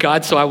Word of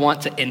God, so I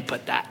want to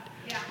input that.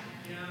 Yeah.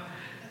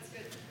 That's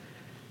good.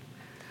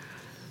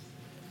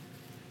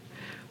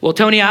 Well,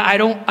 Tony, I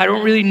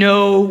don't really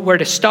know where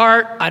to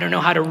start. I don't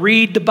know how to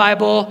read the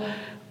Bible.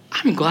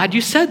 I'm glad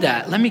you said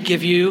that. Let me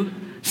give you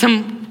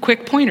some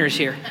quick pointers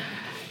here.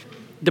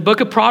 The book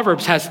of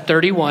Proverbs has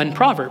 31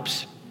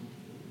 Proverbs.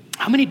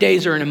 How many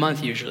days are in a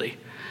month usually?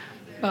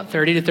 About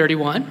 30 to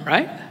 31,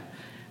 right?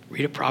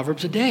 Read a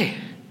Proverbs a day.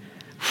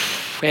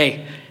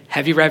 Hey,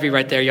 heavy-revy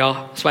right there,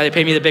 y'all. That's why they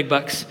pay me the big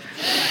bucks.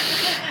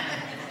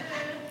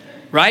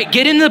 Right?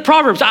 Get into the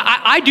Proverbs.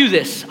 I do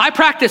this. I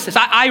practice this.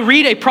 I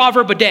read a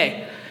proverb a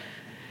day.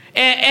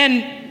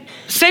 And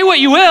say what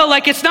you will,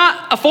 like it's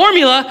not a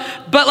formula,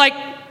 but like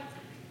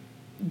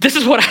this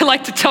is what I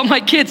like to tell my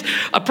kids.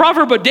 A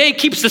proverb a day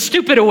keeps the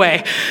stupid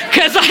away.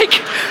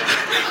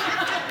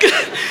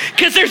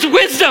 Because there's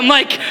wisdom,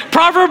 like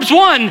Proverbs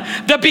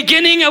 1, the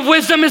beginning of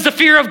wisdom is the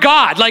fear of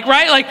God, like,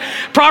 right? Like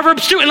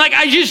Proverbs 2, and like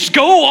I just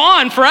go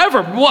on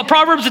forever,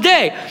 Proverbs a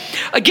day.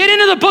 Get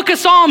into the book of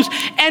Psalms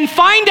and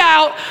find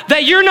out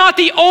that you're not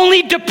the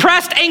only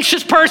depressed,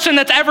 anxious person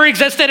that's ever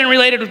existed and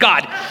related with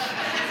God.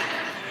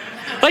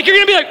 Like you're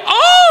gonna be like,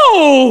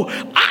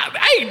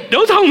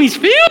 those homies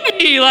feel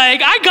me.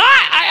 Like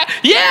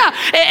yeah.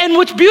 And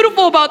what's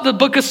beautiful about the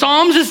book of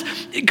Psalms is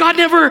God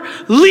never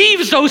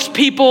leaves those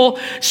people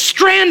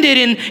stranded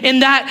in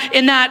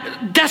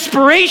that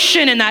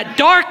desperation, in that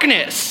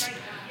darkness.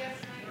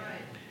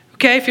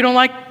 Okay, if you don't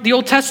like the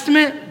Old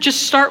Testament,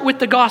 just start with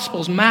the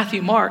Gospels,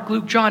 Matthew, Mark,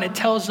 Luke, John. It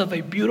tells of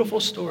a beautiful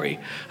story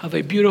of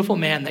a beautiful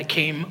man that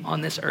came on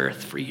this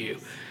earth for you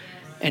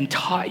and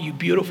taught you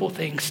beautiful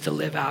things to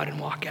live out and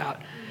walk out.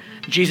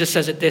 Jesus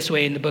says it this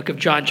way in the book of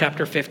John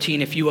chapter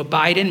 15, if you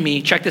abide in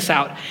me, check this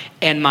out,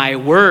 and my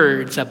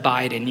words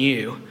abide in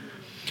you,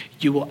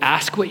 you will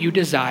ask what you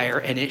desire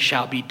and it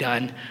shall be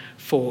done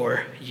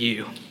for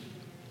you.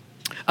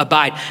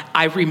 Abide.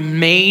 I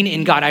remain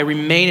in God. I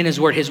remain in his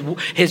word.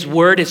 His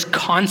word is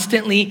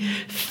constantly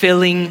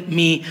filling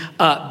me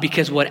up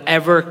because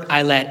whatever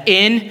I let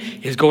in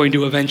is going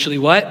to eventually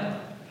what?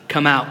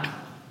 Come out.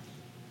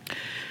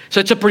 So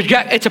it's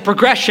a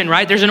progression,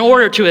 right? There's an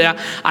order to it.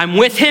 I'm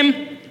with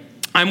him.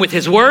 I'm with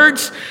his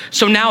words.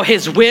 So now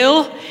his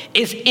will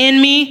is in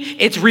me.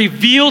 It's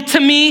revealed to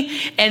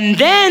me. And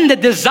then the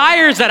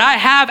desires that I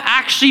have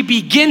actually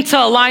begin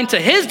to align to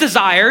his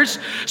desires.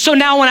 So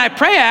now when I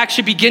pray, I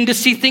actually begin to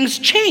see things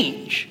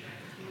change.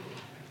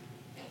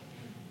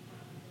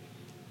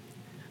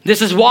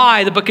 This is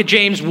why the book of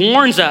James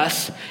warns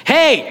us,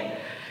 hey,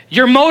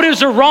 your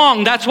motives are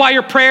wrong. That's why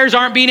your prayers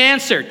aren't being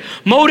answered.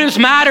 Motives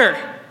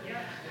matter.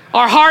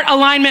 Our heart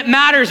alignment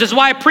matters. That's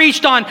why I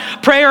preached on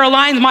prayer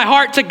aligns my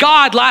heart to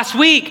God last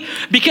week.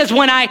 Because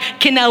when I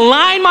can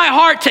align my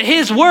heart to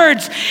his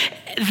words,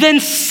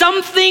 then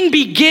something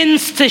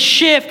begins to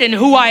shift in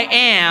who I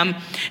am.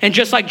 And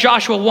just like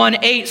Joshua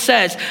 1:8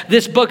 says,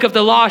 this book of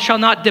the law shall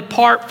not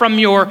depart from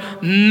your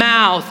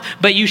mouth,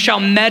 but you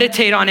shall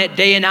meditate on it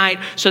day and night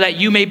so that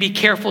you may be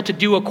careful to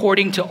do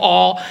according to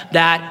all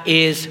that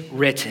is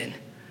written.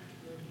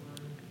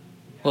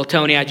 Well,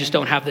 Tony, I just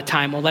don't have the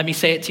time. Well, let me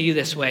say it to you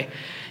this way.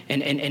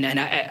 And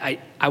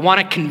I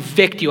want to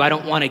convict you. I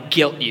don't want to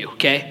guilt you,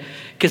 okay?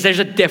 Because there's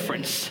a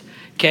difference,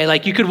 okay?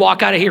 Like you could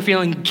walk out of here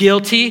feeling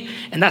guilty,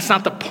 and that's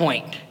not the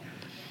point.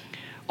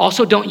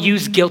 Also, don't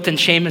use guilt and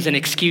shame as an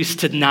excuse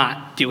to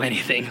not do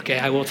anything, okay?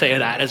 I will tell you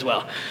that as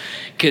well.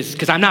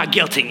 Because I'm not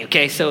guilting,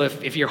 okay? So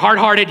if you're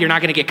hard-hearted, you're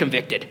not going to get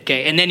convicted,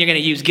 okay? And then you're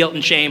going to use guilt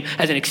and shame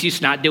as an excuse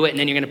to not do it, and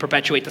then you're going to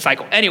perpetuate the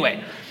cycle.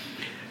 Anyway.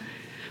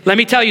 Let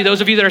me tell you,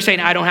 those of you that are saying,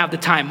 I don't have the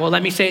time. Well,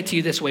 let me say it to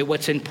you this way.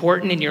 What's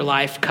important in your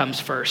life comes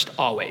first,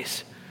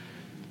 always.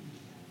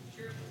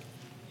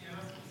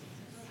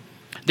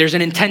 There's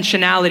an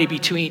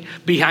intentionality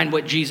behind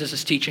what Jesus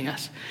is teaching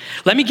us.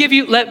 Let me give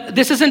you,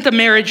 this isn't the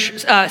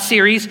marriage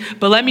series,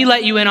 but let me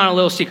let you in on a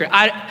little secret.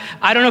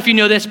 I don't know if you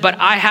know this, but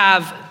I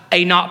have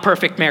a not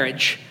perfect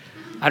marriage.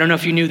 I don't know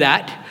if you knew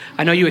that.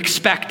 I know you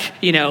expect,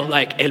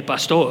 like El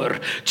Pastor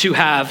to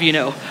have,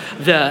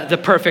 the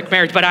perfect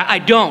marriage, but I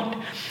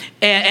don't.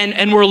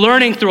 And we're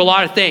learning through a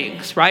lot of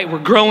things, right? We're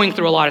growing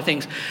through a lot of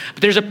things.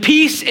 But there's a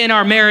piece in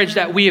our marriage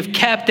that we have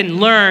kept and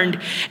learned,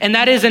 and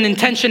that is an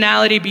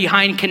intentionality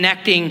behind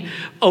connecting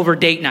over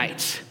date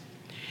nights.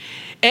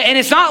 And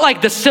it's not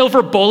like the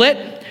silver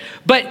bullet,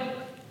 but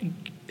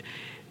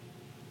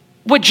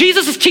what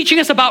Jesus is teaching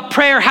us about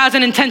prayer has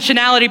an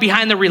intentionality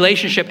behind the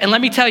relationship. And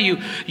let me tell you,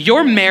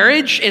 your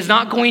marriage is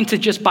not going to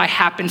just by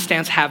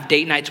happenstance have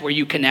date nights where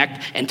you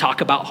connect and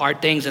talk about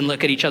hard things and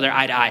look at each other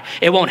eye to eye.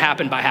 It won't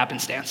happen by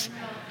happenstance.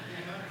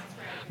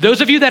 Those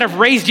of you that have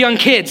raised young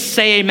kids,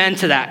 say amen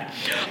to that.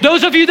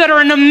 Those of you that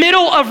are in the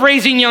middle of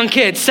raising young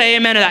kids, say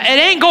amen to that. It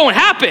ain't going to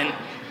happen.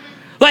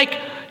 Like,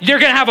 you're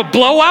going to have a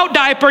blowout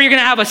diaper. You're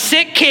going to have a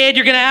sick kid.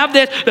 You're going to have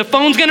this. The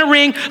phone's going to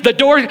ring. The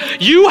door.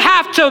 You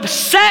have to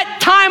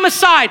set time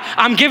aside.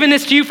 I'm giving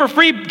this to you for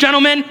free,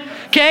 gentlemen.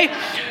 Okay?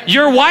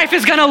 Your wife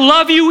is going to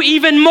love you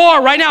even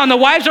more right now. And the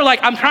wives are like,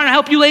 I'm trying to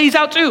help you ladies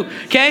out too.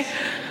 Okay?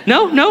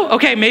 No?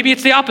 Okay, maybe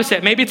it's the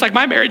opposite. Maybe it's like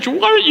my marriage. Why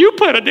don't you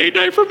put a date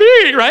night for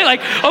me? Right?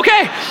 Like,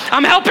 okay,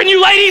 I'm helping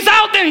you ladies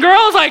out then,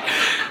 girls. Like,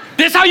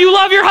 this is how you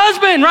love your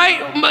husband,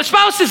 right?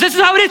 Spouses, this is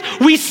how it is.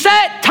 We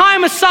set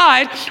time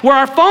aside where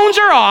our phones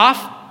are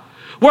off,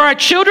 where our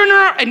children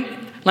are, and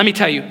let me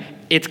tell you,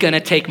 it's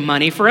gonna take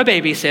money for a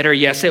babysitter.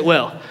 Yes, it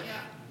will.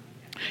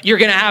 You're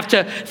gonna have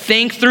to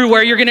think through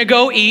where you're gonna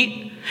go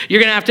eat.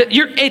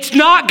 It's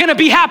not gonna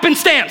be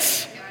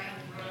happenstance.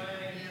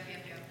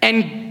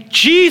 And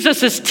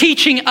Jesus is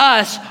teaching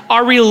us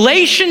our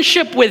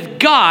relationship with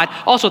God.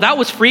 Also, that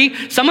was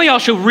free. Some of y'all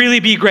should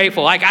really be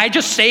grateful. Like, I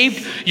just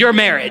saved your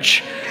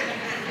marriage.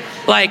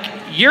 Like,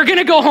 you're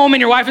gonna go home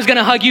and your wife is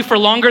gonna hug you for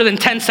longer than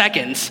 10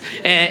 seconds,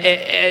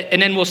 and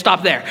then we'll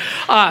stop there.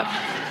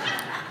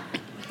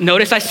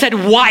 Notice I said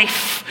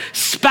wife,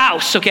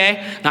 spouse,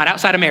 okay? Not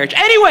outside of marriage.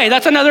 Anyway,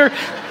 that's another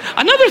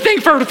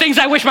thing for things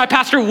I wish my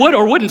pastor would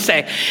or wouldn't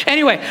say.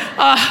 Anyway,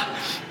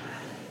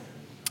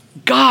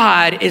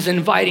 God is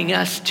inviting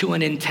us to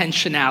an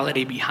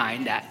intentionality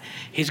behind that.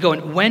 He's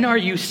going, when are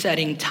you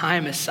setting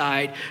time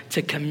aside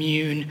to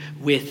commune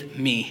with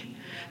me?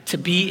 To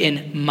be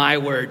in my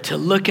word, to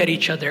look at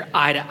each other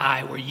eye to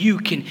eye, where you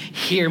can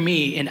hear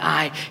me and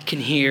I can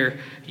hear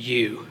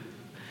you.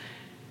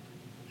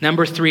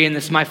 Number 3, and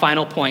this is my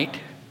final point,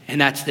 and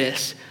that's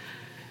this: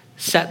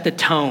 set the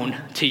tone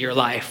to your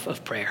life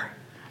of prayer.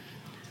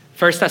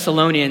 1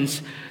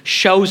 Thessalonians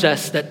shows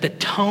us that the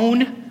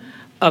tone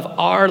of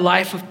our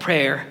life of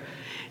prayer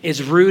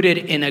is rooted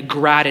in a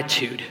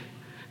gratitude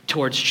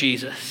towards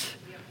Jesus.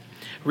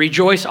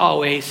 Rejoice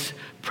always,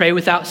 pray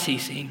without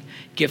ceasing,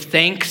 give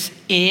thanks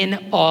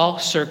in all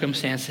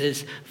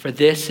circumstances, for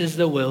this is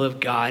the will of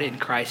God in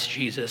Christ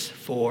Jesus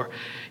for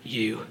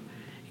you.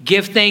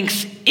 Give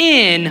thanks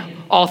in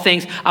all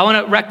things. I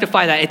want to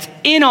rectify that. It's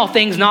in all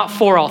things, not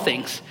for all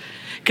things.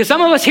 Because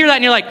some of us hear that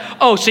and you're like,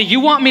 oh, so you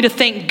want me to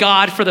thank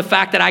God for the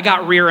fact that I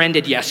got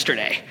rear-ended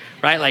yesterday,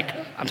 right? Like,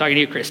 I'm talking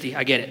to you, Christy.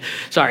 I get it.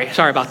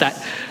 Sorry about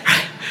that.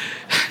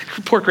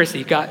 Poor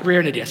Christy got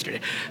rear-ended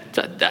yesterday.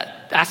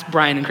 Ask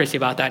Brian and Christy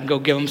about that and go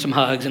give them some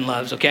hugs and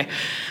loves, okay?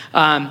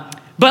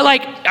 But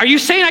like, are you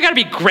saying I got to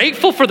be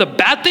grateful for the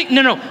bad thing?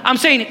 No. I'm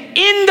saying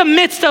in the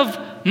midst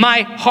of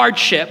my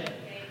hardship,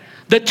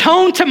 the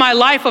tone to my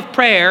life of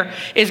prayer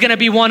is going to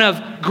be one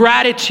of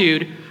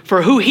gratitude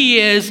for who he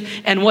is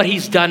and what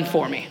he's done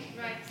for me.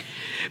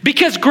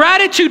 Because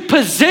gratitude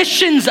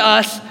positions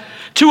us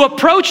to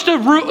approach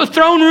the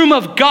throne room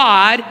of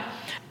God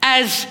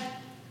as,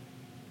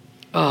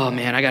 oh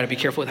man, I got to be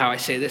careful with how I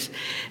say this,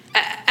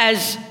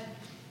 as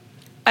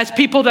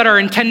people that are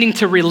intending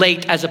to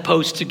relate as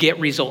opposed to get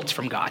results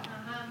from God.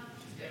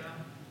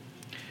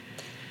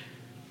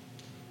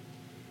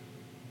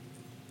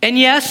 And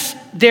yes,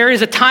 there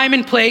is a time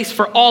and place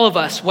for all of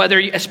us,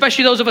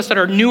 especially those of us that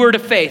are newer to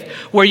faith,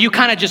 where you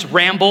kind of just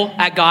ramble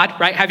at God,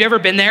 right? Have you ever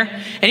been there?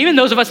 And even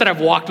those of us that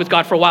have walked with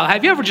God for a while,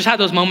 have you ever just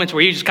had those moments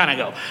where you just kind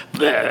of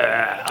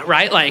go,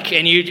 right? Like,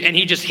 and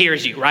he just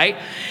hears you, right?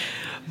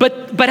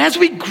 But as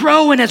we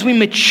grow and as we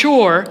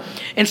mature,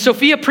 and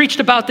Sophia preached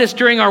about this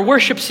during our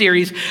worship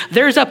series,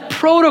 there's a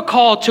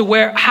protocol to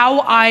how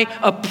I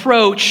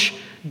approach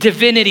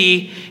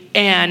divinity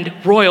and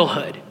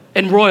royalhood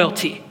and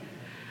royalty.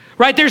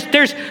 Right?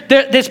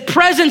 This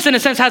presence, in a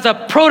sense, has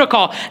a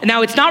protocol.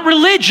 Now, it's not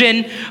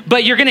religion,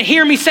 but you're going to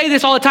hear me say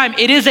this all the time.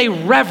 It is a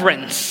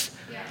reverence.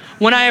 Yeah.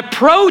 When I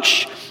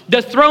approach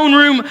the throne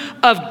room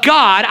of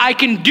God, I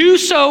can do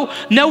so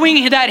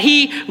knowing that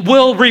he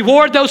will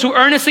reward those who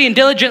earnestly and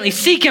diligently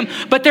seek him,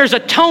 but there's a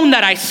tone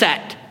that I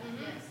set.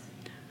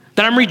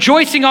 That I'm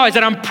rejoicing always,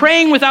 that I'm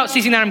praying without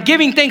ceasing, that I'm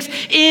giving thanks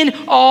in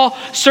all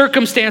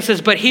circumstances.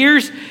 But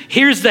here's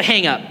the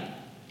hang up.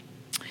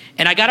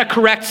 And I got to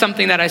correct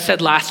something that I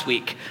said last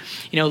week.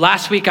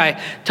 Last week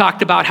I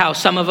talked about how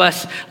some of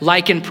us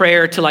liken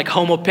prayer to like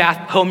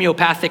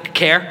homeopathic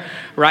care,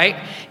 right?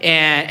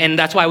 And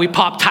that's why we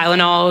pop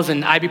Tylenols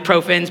and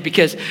ibuprofens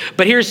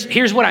but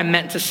here's what I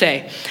meant to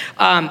say.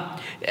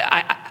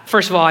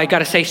 First of all, I got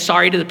to say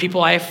sorry to the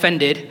people I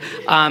offended,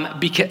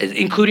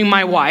 including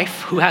my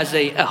wife, who has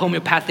a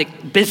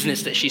homeopathic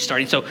business that she's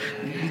starting. So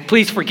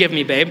please forgive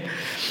me, babe.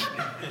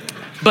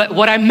 But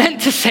what I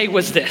meant to say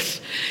was this,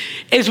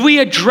 is we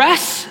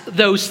address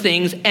those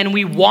things and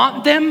we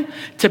want them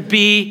to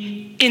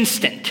be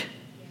instant.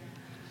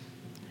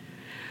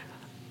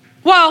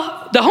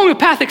 Well, the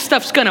homeopathic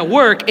stuff's gonna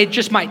work, it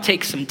just might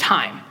take some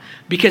time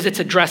because it's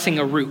addressing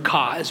a root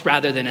cause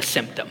rather than a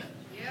symptom.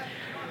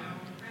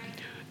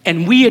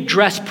 And we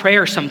address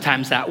prayer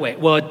sometimes that way.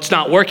 Well, it's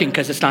not working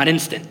because it's not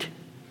instant.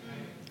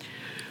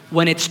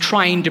 When it's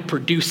trying to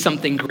produce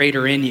something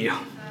greater in you.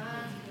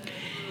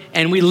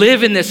 And we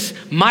live in this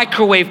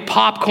microwave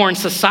popcorn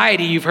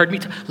society. You've heard me,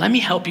 let me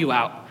help you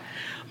out.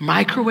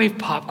 Microwave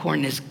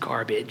popcorn is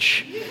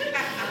garbage.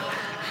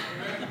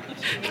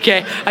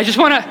 Okay, I just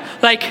wanna,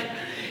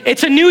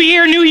 it's a new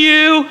year, new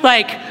you.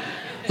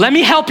 Let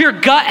me help your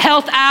gut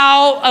health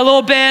out a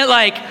little bit.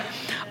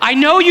 I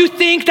know you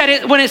think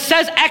that when it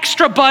says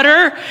extra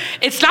butter,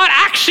 it's not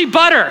actually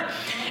butter.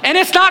 And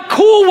it's not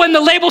cool when the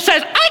label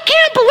says, I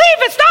can't believe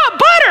it's not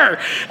butter.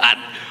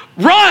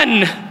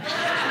 Run.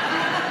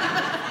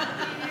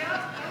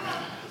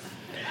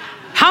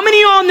 How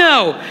many of y'all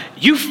know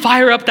you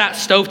fire up that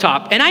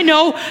stovetop? And I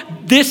know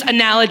this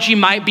analogy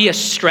might be a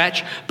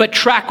stretch, but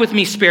track with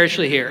me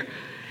spiritually here.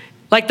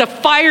 Like the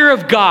fire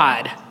of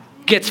God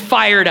gets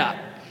fired up.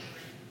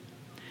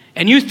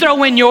 And you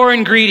throw in your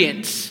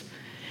ingredients.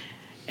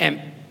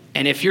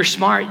 And if you're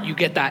smart, you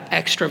get that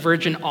extra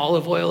virgin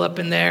olive oil up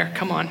in there.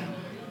 Come on.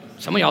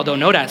 Some of y'all don't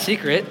know that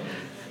secret.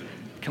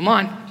 Come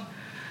on.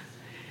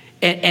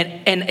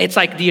 And it's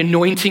like the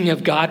anointing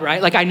of God,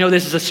 right? I know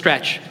this is a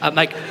stretch.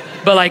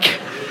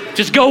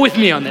 Just go with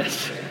me on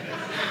this.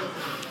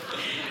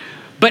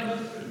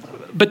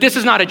 But this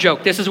is not a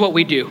joke. This is what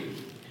we do.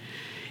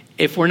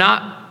 If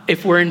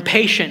we're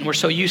impatient and we're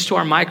so used to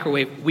our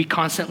microwave, we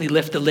constantly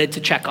lift the lid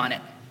to check on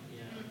it.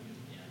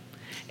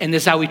 And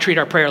this is how we treat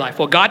our prayer life.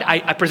 Well, God,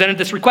 I presented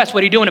this request.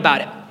 What are you doing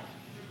about it?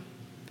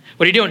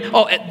 What are you doing?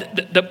 Oh,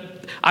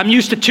 I'm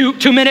used to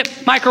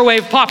two-minute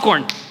microwave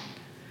popcorn.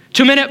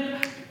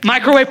 2-minute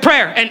microwave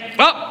prayer. And,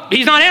 well,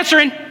 he's not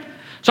answering.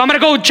 So I'm going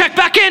to go check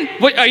back in.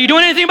 Are you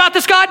doing anything about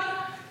this, God?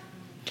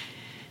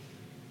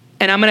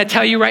 And I'm going to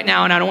tell you right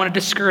now, and I don't want to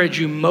discourage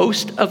you,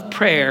 most of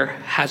prayer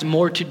has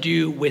more to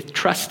do with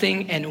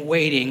trusting and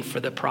waiting for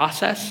the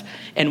process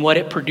and what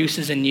it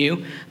produces in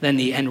you than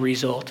the end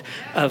result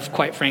of,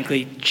 quite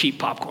frankly, cheap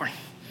popcorn.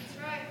 That's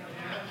right.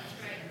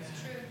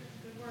 That's true.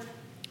 Good word.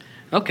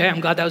 Okay, I'm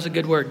glad that was a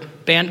good word.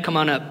 Band, come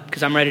on up,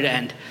 because I'm ready to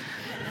end.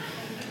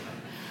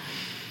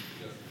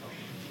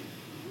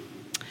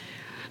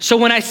 So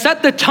when I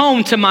set the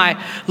tone to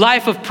my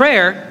life of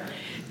prayer,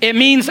 it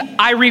means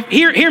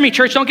hear me,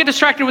 church. Don't get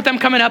distracted with them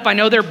coming up. I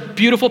know they're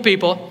beautiful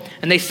people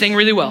and they sing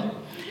really well.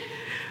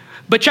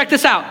 But check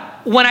this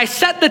out. When I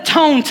set the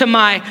tone to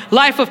my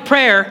life of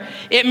prayer,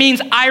 it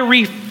means I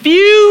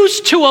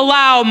refuse to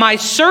allow my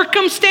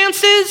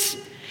circumstances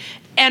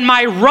and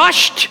my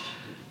rushed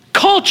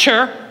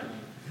culture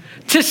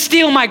to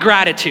steal my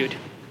gratitude.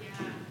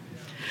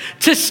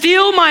 To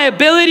steal my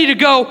ability to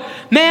go,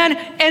 man,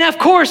 and of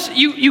course,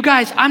 you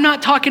guys, I'm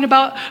not talking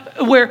about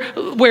where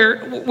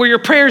your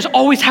prayers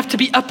always have to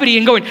be uppity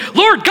and going,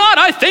 Lord God,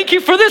 I thank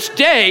you for this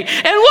day,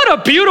 and what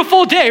a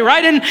beautiful day,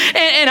 right?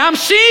 And I'm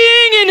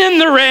singing in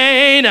the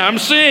rain,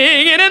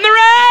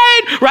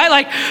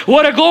 right?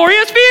 What a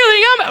glorious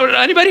feeling.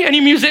 Anybody,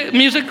 any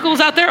musicals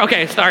out there?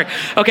 Okay, sorry.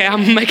 Okay,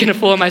 I'm making a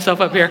fool of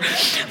myself up here.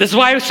 This is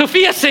why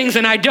Sophia sings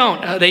and I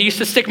don't. They used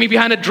to stick me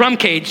behind a drum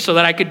cage so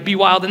that I could be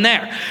wild in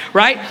there,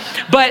 right?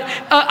 But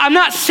I'm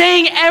not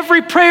saying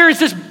every prayer is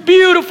this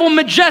beautiful,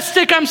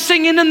 majestic, I'm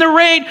singing in the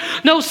rain.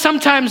 No,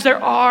 sometimes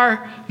there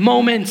are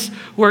moments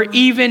where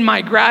even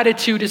my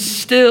gratitude is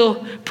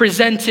still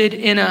presented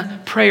in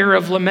a prayer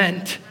of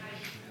lament,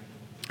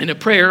 in a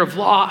prayer of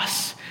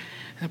loss,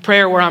 in a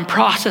prayer where I'm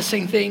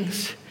processing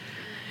things.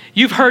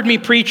 You've heard me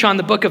preach on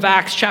the book of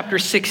Acts, chapter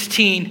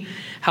 16,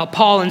 how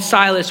Paul and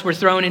Silas were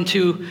thrown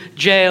into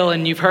jail,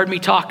 and you've heard me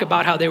talk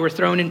about how they were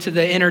thrown into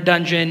the inner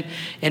dungeon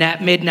and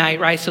at midnight,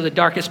 right? So the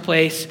darkest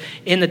place,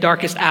 in the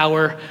darkest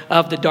hour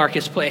of the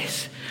darkest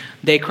place,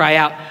 they cry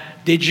out.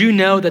 Did you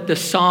know that the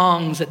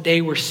songs that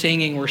they were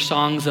singing were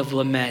songs of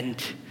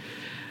lament?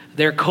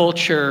 Their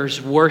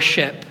culture's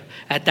worship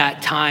at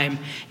that time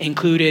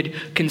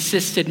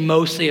consisted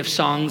mostly of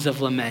songs of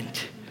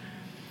lament.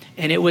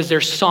 And it was their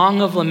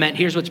song of lament.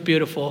 Here's what's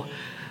beautiful.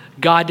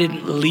 God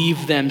didn't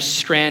leave them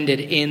stranded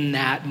in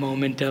that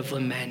moment of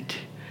lament.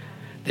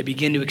 They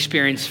begin to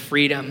experience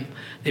freedom.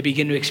 They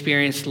begin to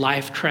experience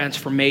life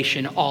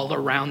transformation all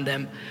around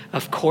them.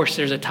 Of course,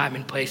 there's a time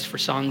and place for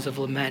songs of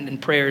lament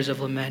and prayers of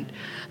lament.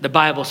 The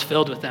Bible's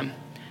filled with them.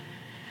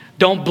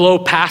 Don't blow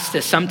past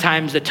this.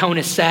 Sometimes the tone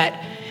is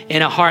set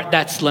in a heart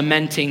that's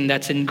lamenting,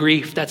 that's in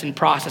grief, that's in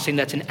processing,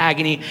 that's in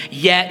agony.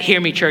 Yet, hear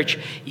me, church,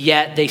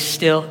 yet they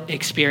still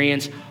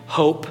experience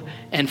hope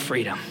and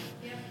freedom.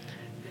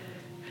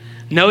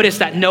 Notice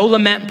that no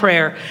lament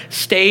prayer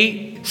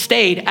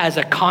stayed as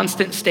a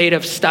constant state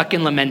of stuck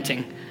in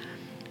lamenting.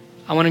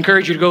 I want to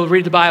encourage you to go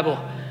read the Bible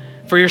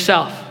for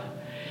yourself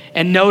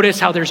and notice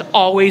how there's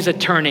always a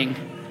turning.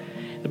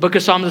 The book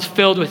of Psalms is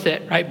filled with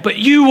it, right? But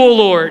you, O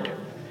Lord,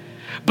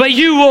 but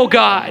you, O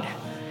God,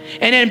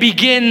 and then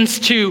begins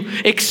to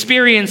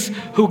experience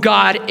who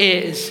God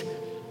is.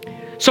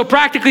 So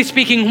practically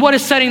speaking, what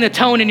does setting the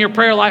tone in your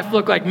prayer life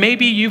look like?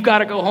 Maybe you've got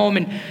to go home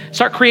and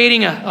start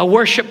creating a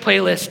worship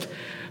playlist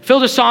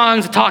filled with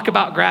songs that talk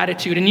about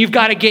gratitude, and you've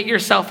got to get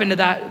yourself into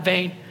that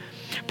vein.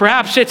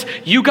 Perhaps it's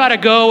you got to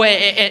go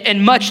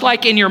and much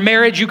like in your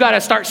marriage, you got to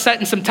start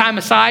setting some time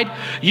aside.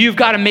 You've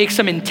got to make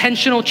some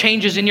intentional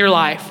changes in your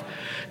life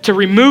to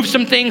remove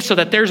some things so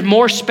that there's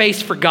more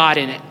space for God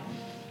in it.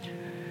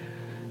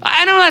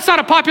 I know that's not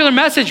a popular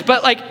message,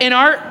 but like in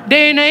our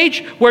day and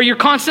age where you're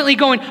constantly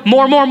going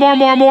more,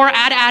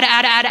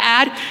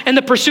 add, and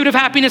the pursuit of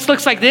happiness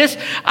looks like this,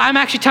 I'm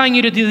actually telling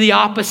you to do the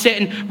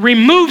opposite and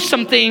remove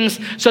some things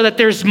so that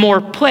there's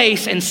more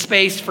place and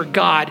space for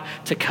God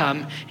to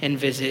come and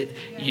visit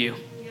you.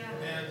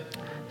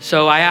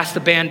 So I asked the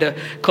band to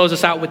close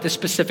us out with this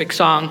specific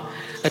song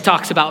that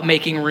talks about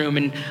making room,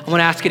 and I want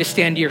to ask you to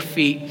stand to your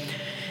feet.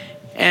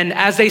 And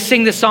as they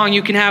sing this song,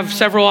 you can have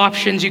several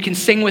options. You can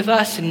sing with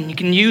us, and you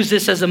can use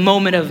this as a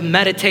moment of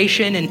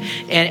meditation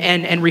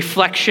and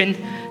reflection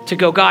to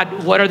go,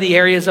 God, what are the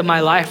areas of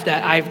my life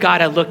that I've got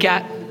to look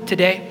at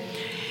today?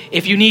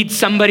 If you need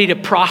somebody to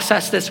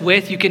process this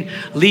with, you can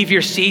leave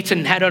your seats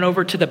and head on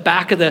over to the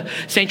back of the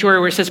sanctuary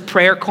where it says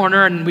prayer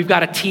corner, and we've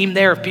got a team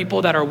there of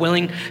people that are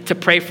willing to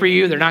pray for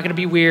you. They're not going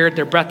to be weird.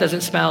 Their breath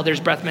doesn't smell. There's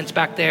breath mints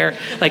back there.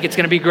 Like, it's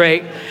going to be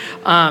great.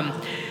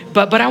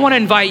 But I want to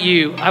invite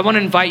you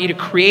to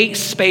create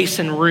space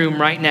and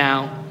room right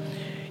now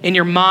in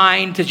your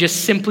mind to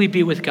just simply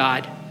be with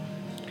God.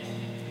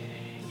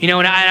 You know,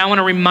 and I want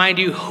to remind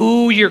you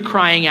who you're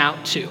crying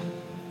out to.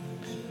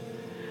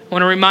 I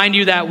want to remind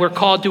you that we're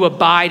called to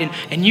abide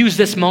and use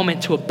this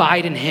moment to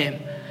abide in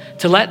him,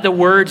 to let the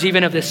words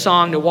even of this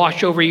song to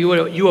wash over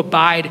you. You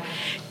abide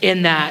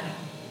in that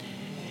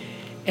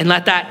and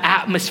let that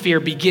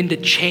atmosphere begin to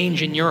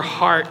change in your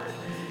heart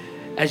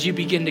as you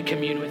begin to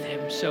commune with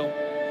him. So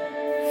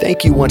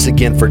thank you once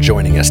again for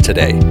joining us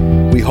today.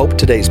 We hope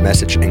today's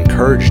message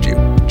encouraged you,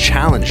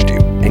 challenged you,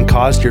 and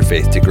caused your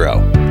faith to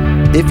grow.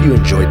 If you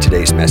enjoyed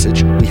today's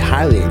message, we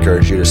highly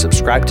encourage you to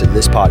subscribe to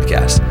this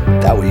podcast.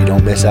 That way you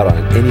don't miss out on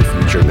any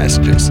future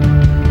messages.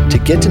 To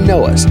get to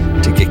know us,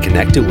 to get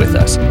connected with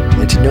us,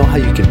 and to know how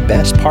you can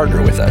best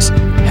partner with us,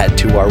 head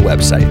to our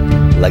website,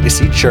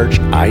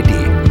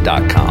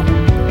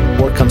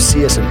 legacychurchid.com, or come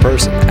see us in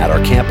person at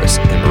our campus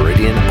in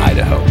Meridian,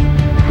 Idaho.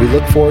 We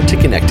look forward to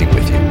connecting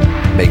with you.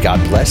 May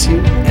God bless you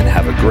and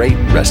have a great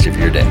rest of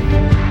your day.